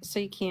neck, so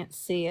you can't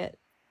see it.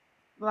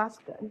 Well, that's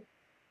good.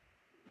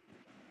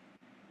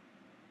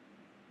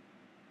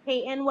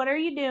 Peyton, what are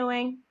you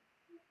doing?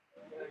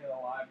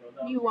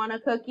 You want a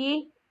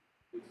cookie?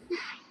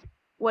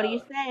 What do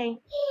you say?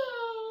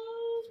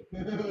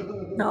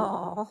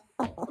 No.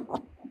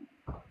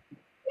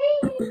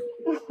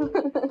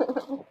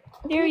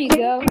 There you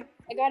go.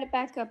 I got it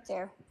back up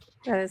there.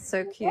 That is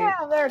so cute.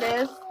 Yeah, there it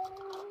is.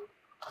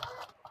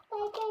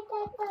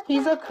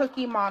 He's a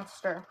cookie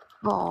monster.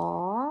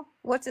 Aw.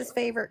 What's his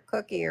favorite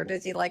cookie, or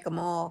does he like them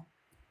all?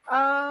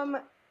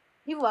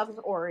 He loves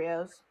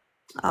Oreos.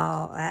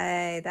 Oh,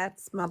 hey,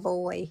 that's my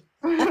boy.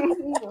 He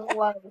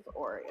loves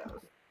Oreos.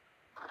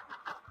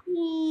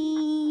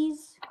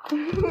 Please.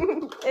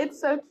 It's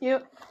so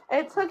cute.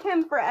 It took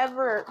him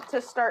forever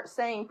to start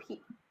saying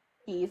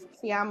please.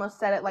 See, I almost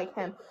said it like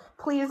him.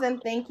 Please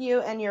and thank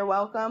you and you're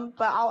welcome.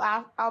 But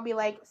I'll be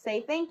like,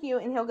 say thank you,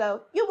 and he'll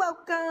go, you're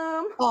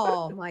welcome.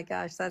 Oh my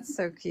gosh, that's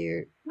so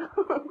cute.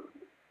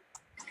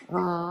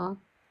 Aw.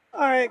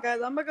 Alright,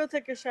 guys, I'm gonna go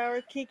take a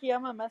shower. Kiki,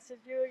 I'm gonna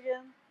message you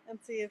again and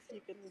see if you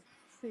can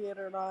see it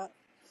or not.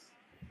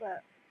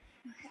 But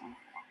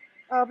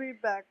I'll be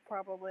back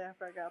probably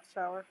after I got the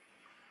shower.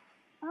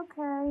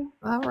 Okay.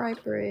 All right,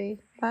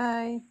 Bree.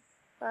 Bye.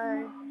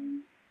 Bye.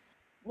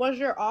 Was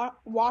your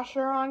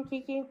washer on,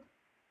 Kiki?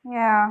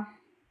 Yeah.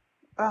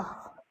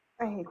 Ugh,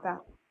 I hate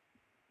that.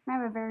 I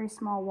have a very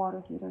small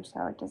water heater,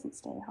 so it doesn't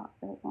stay hot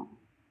very long.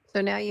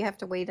 So now you have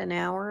to wait an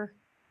hour?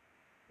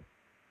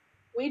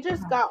 We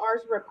just got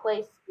ours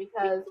replaced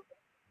because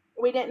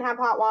we didn't have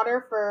hot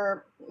water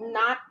for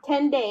not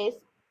 10 days.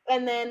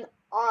 And then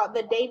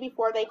the day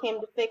before they came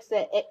to fix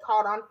it, it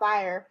caught on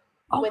fire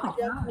with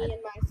just me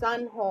and my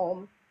son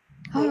home.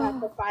 We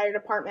had the fire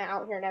department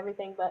out here and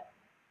everything, but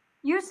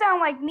You sound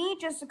like me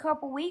just a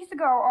couple weeks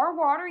ago. Our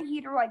water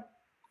heater, like,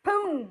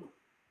 boom.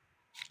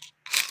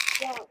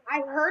 yeah,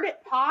 I heard it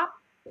pop.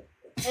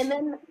 And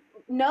then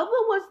Nova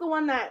was the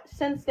one that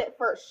sensed it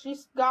first. She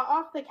got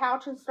off the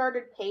couch and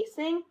started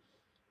pacing.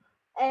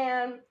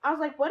 And I was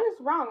like, what is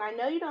wrong? I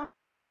know you don't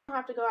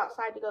have to go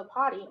outside to go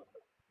potty.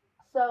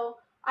 So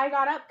I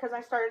got up because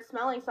I started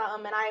smelling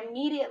something, and I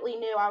immediately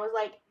knew. I was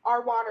like,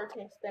 our water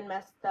tank's been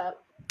messed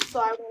up. So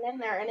I went in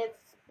there, and it's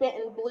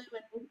spitting blue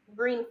and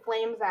green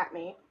flames at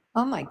me.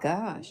 Oh my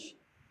gosh.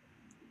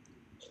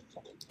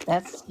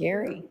 That's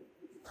scary.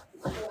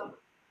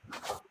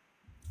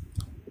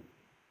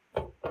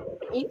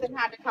 Ethan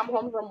had to come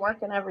home from work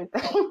and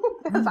everything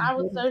because I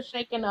was so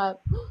shaken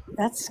up.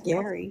 That's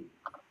scary.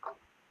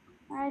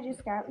 I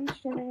just got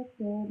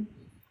restricted.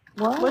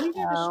 What did you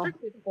get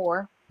restricted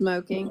for?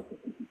 Smoking.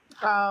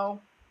 Oh,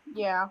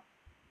 yeah.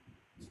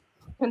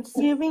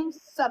 Consuming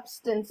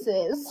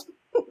substances.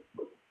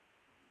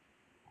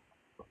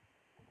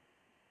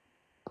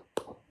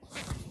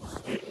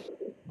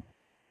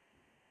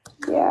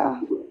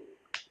 Yeah.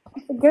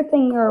 It's a good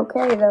thing you're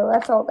okay, though.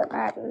 That's all that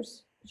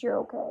matters. You're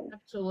okay.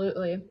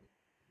 Absolutely.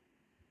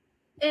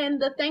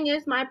 And the thing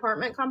is, my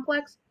apartment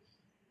complex,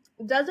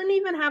 doesn't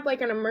even have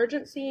like an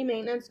emergency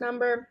maintenance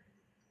number.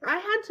 I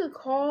had to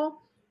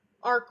call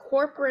our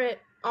corporate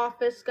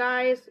office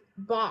guy's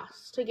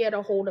boss to get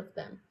a hold of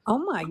them. Oh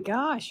my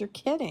gosh, you're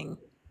kidding.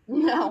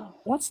 No.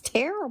 That's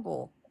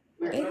terrible.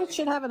 They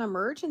should have an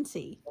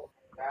emergency.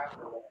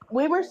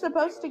 We were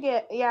supposed to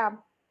get, yeah,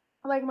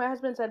 like my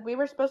husband said, we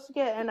were supposed to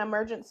get an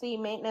emergency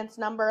maintenance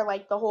number,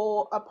 like the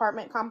whole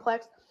apartment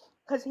complex,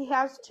 because he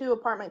has 2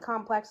 apartment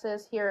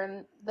complexes here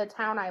in the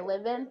town I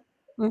live in,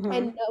 Mhm.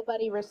 and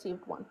nobody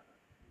received one.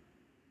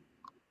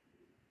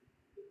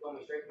 Told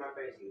me straight to my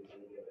face you can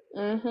give it.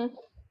 Mm-hmm.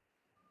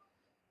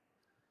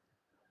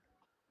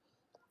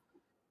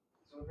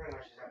 So we pretty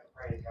much just have to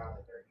pray to God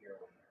that they're here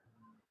when they're.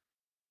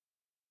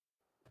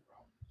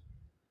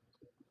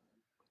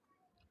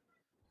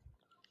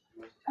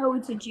 Oh,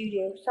 it's a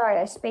judo. Sorry,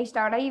 I spaced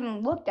out. I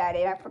even looked at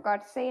it. I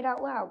forgot to say it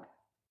out loud.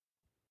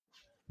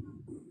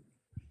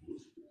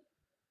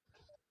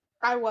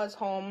 I was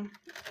home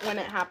when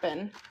it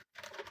happened.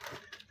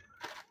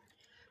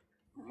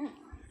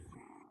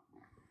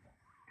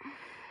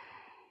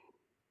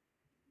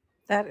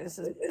 That is,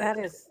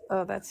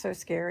 oh, that's so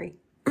scary.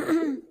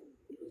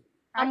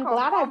 I'm called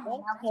glad I Mom, went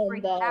and I was home,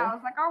 freaking though. out. I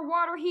was like, our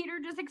water heater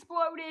just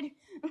exploded.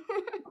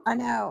 I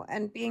know,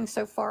 and being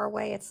so far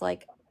away, it's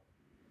like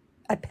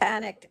I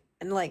panicked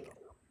and like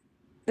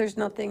there's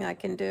nothing I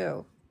can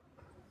do.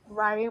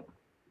 Right.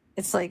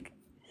 It's like,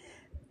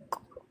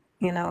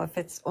 you know, if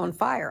it's on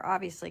fire,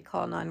 obviously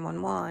call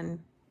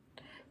 911,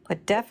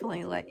 but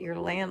definitely let your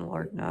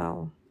landlord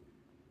know.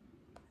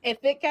 If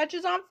it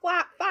catches on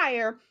flat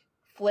fire,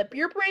 flip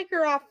your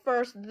breaker off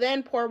first,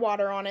 then pour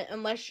water on it,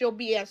 unless you'll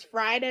be as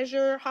fried as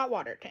your hot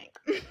water tank.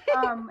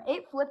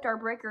 It flipped our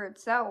breaker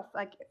itself.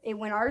 Like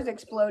when ours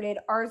exploded,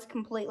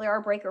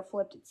 our breaker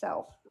flipped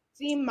itself.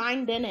 See,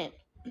 mine didn't.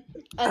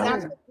 And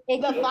that's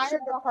It the fire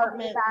shut off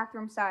department. the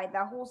bathroom side,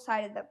 the whole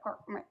side of the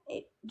apartment,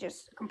 it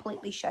just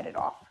completely shut it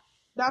off.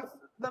 That's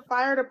the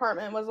fire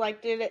department was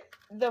like, did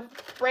the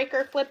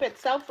breaker flip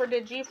itself or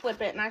did you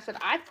flip it? And I said,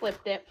 I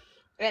flipped it.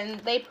 And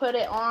they put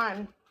it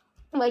on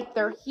like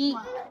their heat.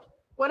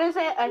 What is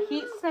it? A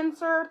heat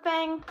sensor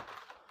thing?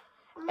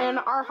 And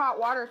our hot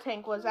water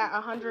tank was at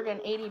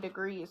 180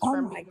 degrees. Oh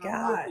for my me.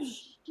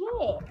 gosh.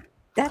 Shit.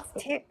 That's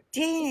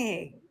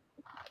dang.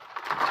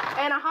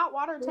 And a hot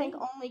water tank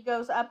only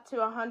goes up to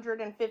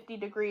 150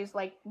 degrees,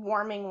 like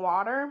warming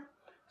water.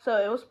 So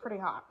it was pretty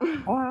hot.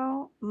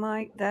 Well,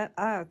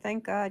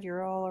 thank God you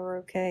all are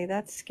okay.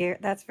 That's scary.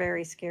 That's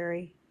very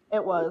scary.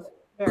 It was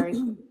very.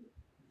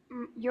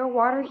 Your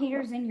water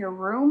heater's in your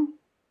room?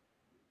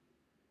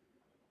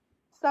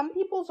 Some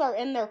people's are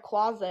in their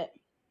closet.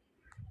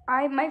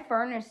 My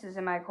furnace is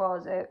in my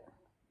closet.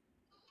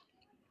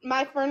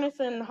 My furnace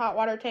and hot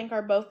water tank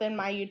are both in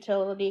my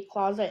utility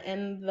closet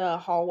in the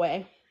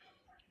hallway.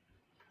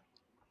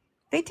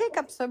 They take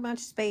up so much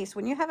space.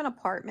 When you have an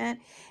apartment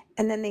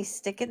and then they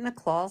stick it in the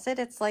closet,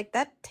 it's like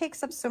that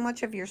takes up so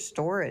much of your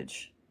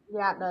storage.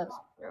 Yeah, it does.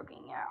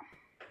 Joking, yeah.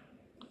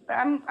 But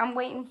I'm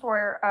waiting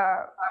for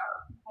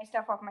my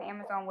stuff off my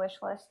Amazon wish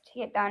list to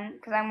get done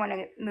because I want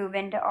to move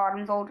into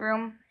Autumn's old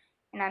room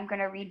and I'm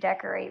gonna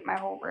redecorate my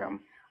whole room.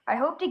 I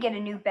hope to get a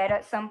new bed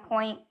at some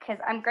point because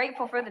I'm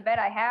grateful for the bed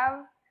I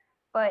have,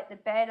 but the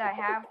bed I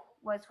have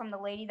was from the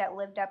lady that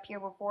lived up here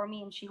before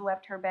me and she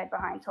left her bed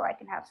behind so I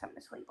can have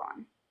something to sleep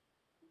on.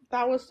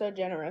 That was so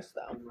generous,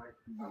 though.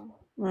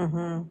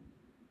 Mm-hmm.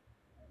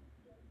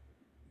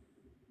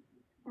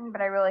 But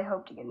I really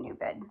hope to get a new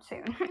bed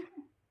soon.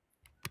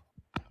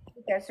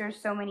 Because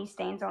there's so many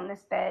stains on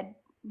this bed.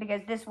 Because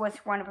this was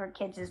one of her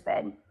kids'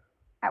 bed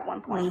at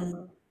one point.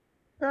 Mm-hmm.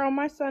 Girl,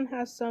 my son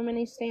has so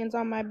many stains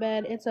on my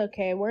bed. It's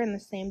okay. We're in the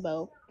same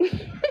boat.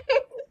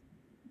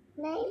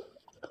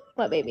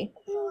 What, baby?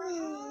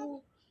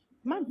 Come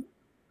on.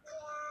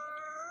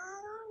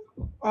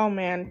 Oh,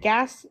 man.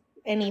 Gas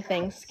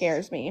anything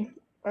scares me.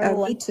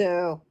 Oh, me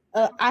too.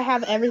 I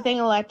have everything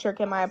electric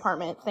in my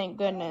apartment, thank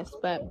goodness,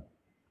 but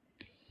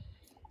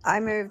I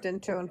moved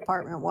into an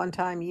apartment one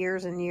time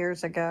years and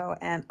years ago,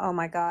 and oh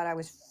my God, I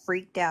was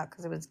freaked out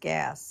because it was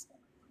gas.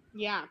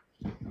 yeah.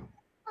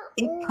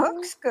 It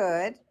cooks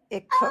good.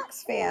 It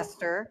cooks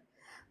faster.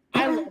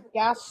 I love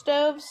gas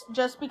stoves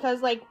just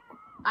because, like,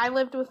 I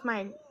lived with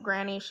my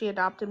granny. She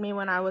adopted me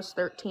when I was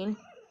 13.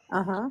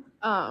 Uh-huh.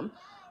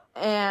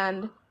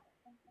 And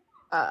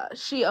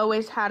she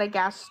always had a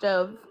gas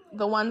stove.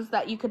 The ones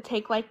that you could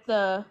take, like,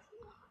 the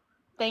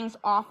things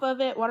off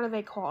of it. What are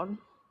they called?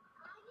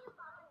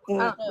 I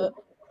don't know.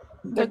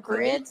 The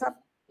grids?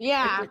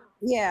 Yeah.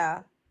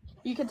 Yeah.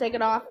 You could take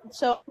it off.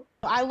 So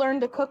I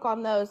learned to cook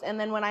on those. And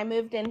then when I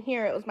moved in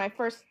here, it was my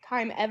first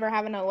time ever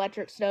having an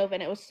electric stove.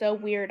 And it was so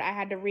weird. I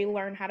had to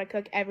relearn how to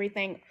cook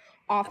everything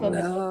off of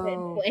an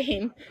open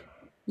flame.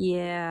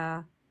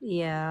 Yeah.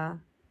 Yeah.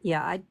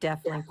 Yeah, I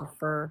definitely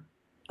prefer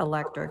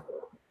electric.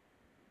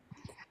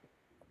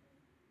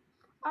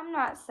 I'm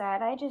not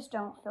sad. I just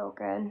don't feel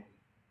good.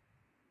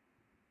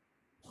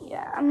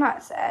 Yeah, I'm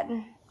not sad.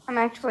 I'm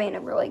actually in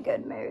a really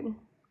good mood.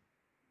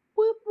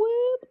 Whoop,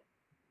 whoop.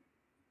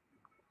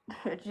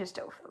 I just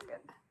don't feel good.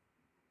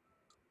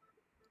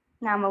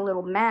 Now I'm a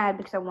little mad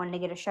because I wanted to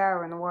get a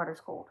shower and the water's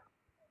cold.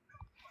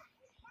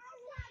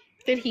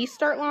 Did he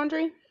start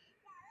laundry?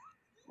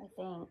 I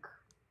think.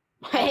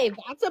 Hey,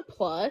 that's a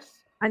plus.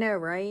 I know,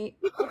 right?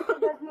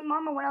 Because my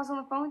mama, when I was on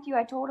the phone with you,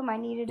 I told him I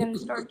needed him to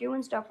start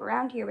doing stuff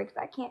around here because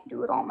I can't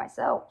do it all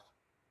myself.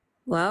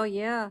 Well,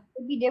 yeah.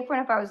 It'd be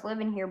different if I was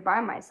living here by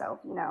myself,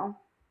 you know.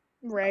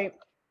 Right.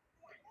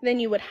 Then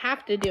you would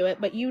have to do it,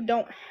 but you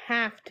don't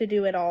have to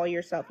do it all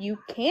yourself. You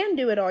can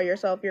do it all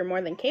yourself. You're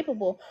more than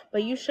capable,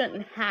 but you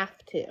shouldn't have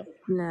to.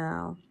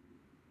 No.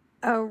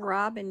 Oh,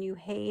 Robin, you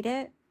hate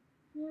it?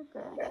 You're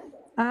good.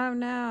 Oh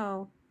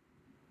no.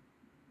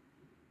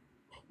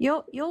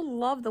 You'll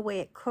love the way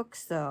it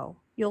cooks though.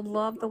 You'll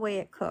love the way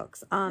it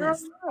cooks,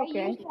 honest. I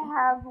used to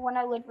have, when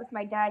I lived with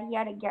my dad, he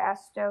had a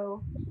gas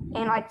stove.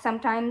 And like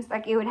sometimes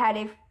like it would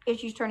have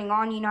issues turning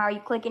on, you know how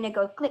you click and it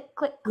goes click,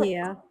 click, click.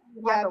 Yeah.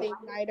 Yeah, the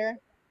igniter.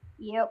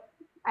 Yep.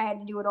 I had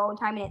to do it all the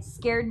time and it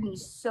scared me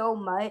so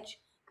much.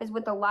 Because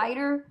with the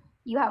lighter,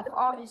 you have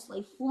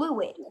obviously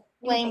fluid.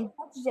 Flame. It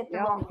touches it the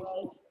wrong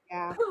way.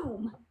 Yeah.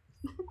 Boom.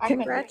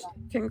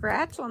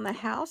 Congrats on the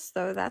house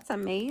though. That's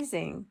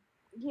amazing.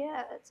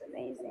 Yeah, that's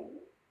amazing.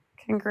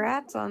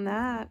 Congrats on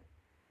that.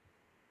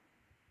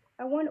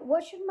 I wonder,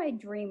 what should my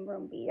dream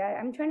room be?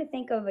 I'm trying to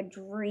think of a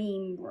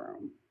dream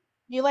room.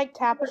 Do you like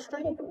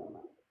tapestry?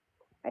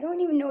 I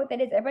don't even know what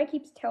that is. Everybody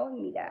keeps telling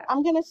me that.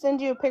 I'm gonna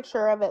send you a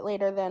picture of it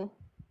later then.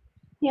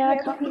 Yeah, I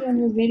copied on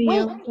your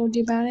video. I told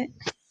you about it.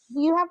 Do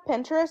you have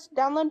Pinterest?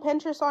 Download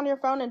Pinterest on your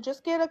phone and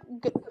just get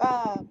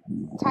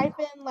type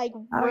in like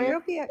Oh,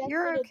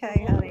 you're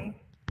okay, honey.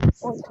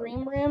 or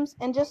dream rooms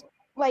and just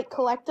like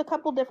collect a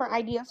couple different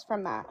ideas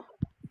from that.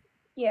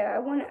 Yeah,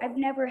 I've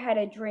never had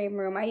a dream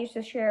room. I used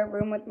to share a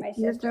room with my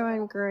sister. You're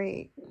doing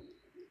great.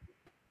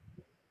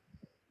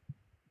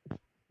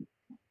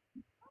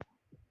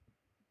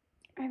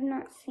 I've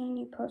not seen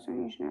you post on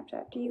your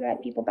Snapchat. Do you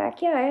add people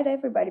back? Yeah, I had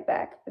everybody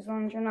back. As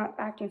long as you're not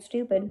acting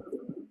stupid.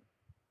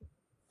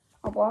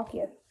 I'll block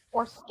you.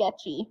 Or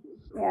sketchy.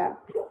 Yeah.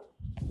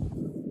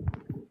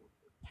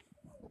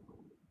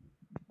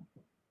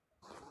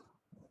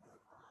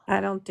 I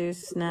don't do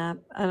Snap.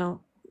 I don't.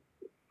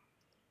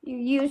 You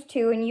used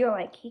to, and you're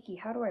like, Kiki,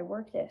 how do I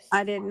work this?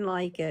 I didn't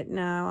like it.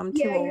 No, I'm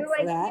too old you're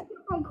for like, that.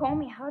 don't call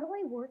me. How do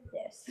I work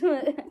this?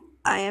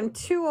 I am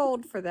too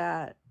old for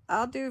that.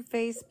 I'll do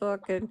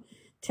Facebook and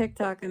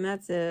TikTok, and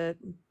that's it.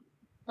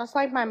 That's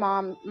like my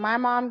mom. My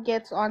mom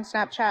gets on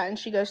Snapchat and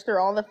she goes through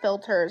all the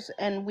filters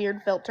and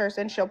weird filters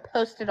and she'll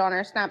post it on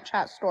her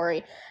Snapchat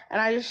story. And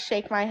I just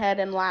shake my head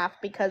and laugh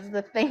because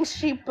the things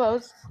she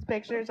posts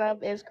pictures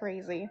of is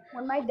crazy.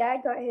 When my dad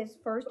got his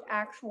first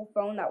actual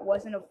phone that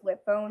wasn't a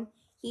flip phone,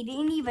 he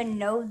didn't even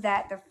know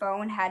that the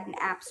phone had an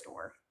app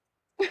store.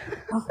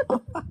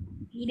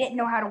 He didn't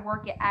know how to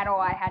work it at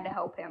all. I had to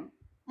help him.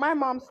 My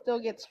mom still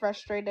gets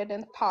frustrated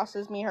and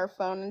tosses me her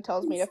phone and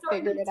tells me to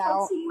figure it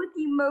out. Texting with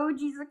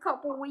emojis a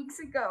couple weeks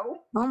ago.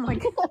 Oh my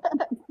God.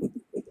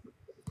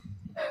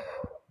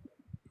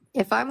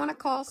 If I want to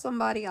call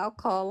somebody, I'll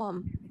call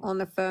them on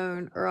the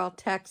phone or I'll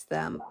text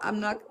them. I'm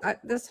not,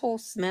 this whole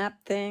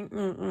Snap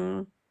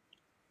thing,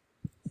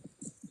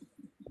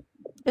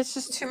 It's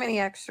just too many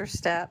extra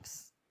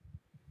steps.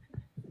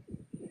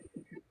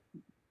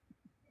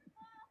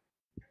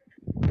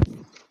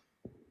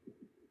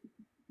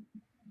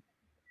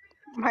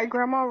 My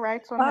grandma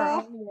writes on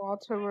her own wall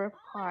to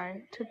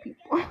reply to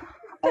people.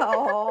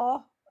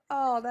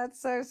 Oh,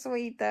 that's so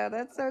sweet though.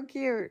 That's so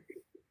cute.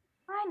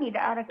 I need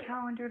to add a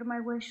calendar to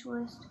my wish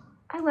list.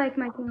 I like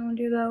my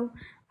calendar though.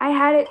 I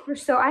had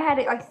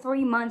it like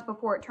 3 months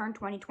before it turned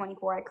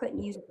 2024. I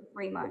couldn't use it for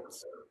 3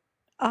 months.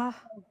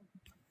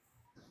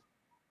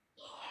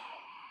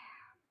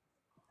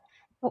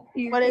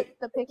 What is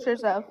the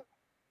pictures of?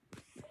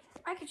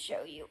 I could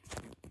show you.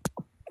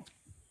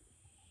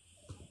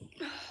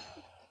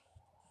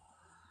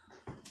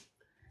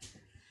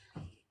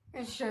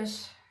 It's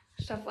just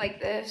stuff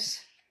like this.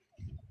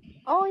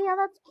 Oh yeah,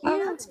 that's cute.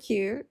 Oh, that's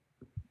cute.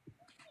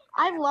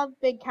 I love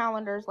big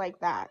calendars like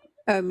that.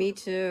 Oh, me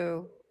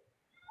too.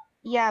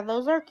 Yeah,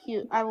 those are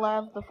cute. I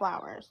love the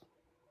flowers.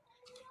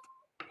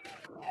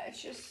 Yeah,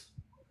 it's just.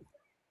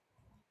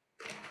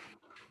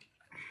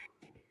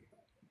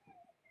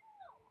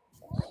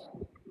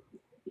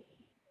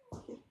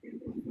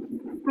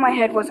 My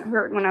head wasn't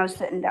hurting when I was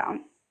sitting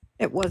down.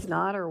 It was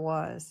not or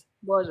was?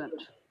 Wasn't.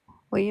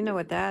 Well, you know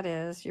what that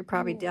is. You're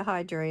probably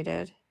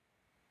dehydrated.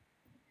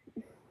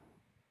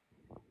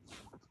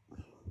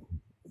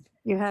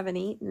 You haven't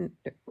eaten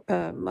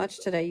much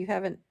today. You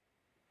haven't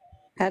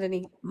had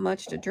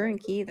much to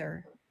drink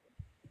either.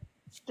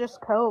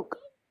 Just Coke.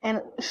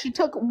 And she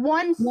took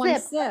one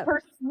sip of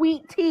her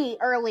sweet tea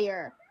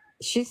earlier.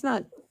 She's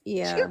not,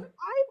 yeah. I've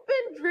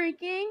been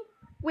drinking.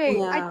 Wait,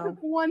 No. I took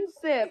one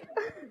sip.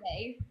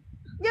 Okay.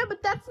 Yeah,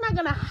 but that's not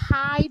going to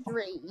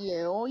hydrate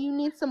you. You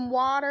need some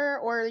water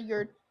or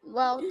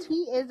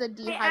tea is a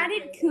dehydrator. I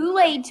added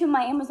Kool-Aid to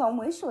my Amazon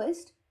wish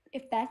list,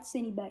 if that's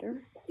any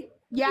better.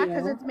 Yeah,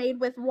 because it's made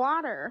with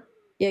water.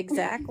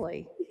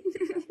 Exactly.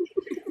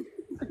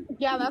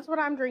 Yeah, that's what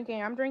I'm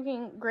drinking. I'm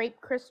drinking grape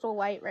Crystal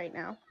Light right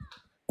now.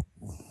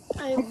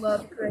 I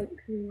love grape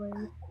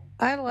Kool-Aid.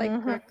 I like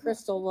Mhm.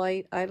 Crystal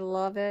Light. I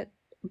love it,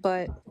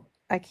 but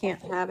I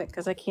can't have it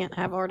because I can't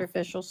have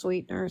artificial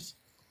sweeteners.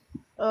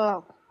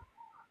 Oh,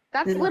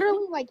 that's Yeah.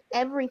 literally like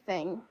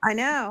everything. I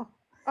know.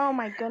 Oh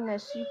my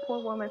goodness, you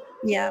poor woman.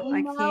 Yeah,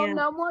 I No, can't.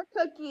 no more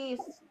cookies.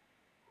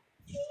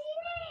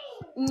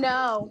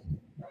 No.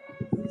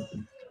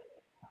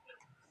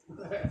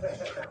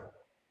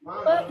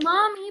 But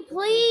mommy,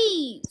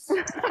 please.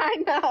 I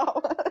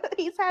know.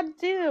 He's had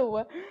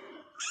 2.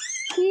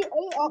 He ate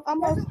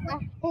almost a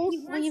whole He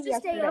wants sleeve to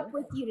stay yesterday. up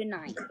with you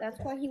tonight. That's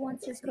why he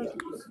wants his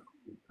cookies.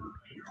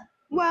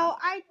 Well,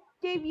 I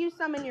gave you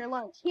some in your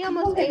lunch. He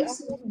almost ate a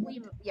whole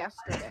sleeve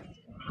yesterday.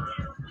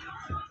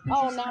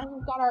 Oh, now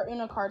he's got our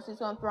Uno cards. He's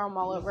gonna throw them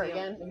all over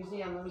again. Let me see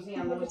him. Let me see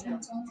him. Let me see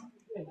him.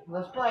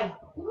 Let's play.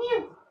 Come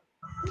here.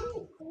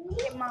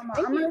 Hey, Mama,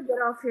 I'm gonna get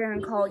off here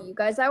and call you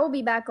guys. I will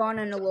be back on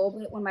in a little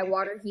bit when my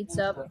water heats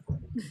up.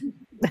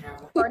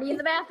 Party in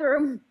the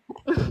bathroom.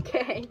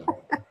 Okay.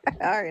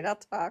 All right, I'll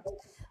talk.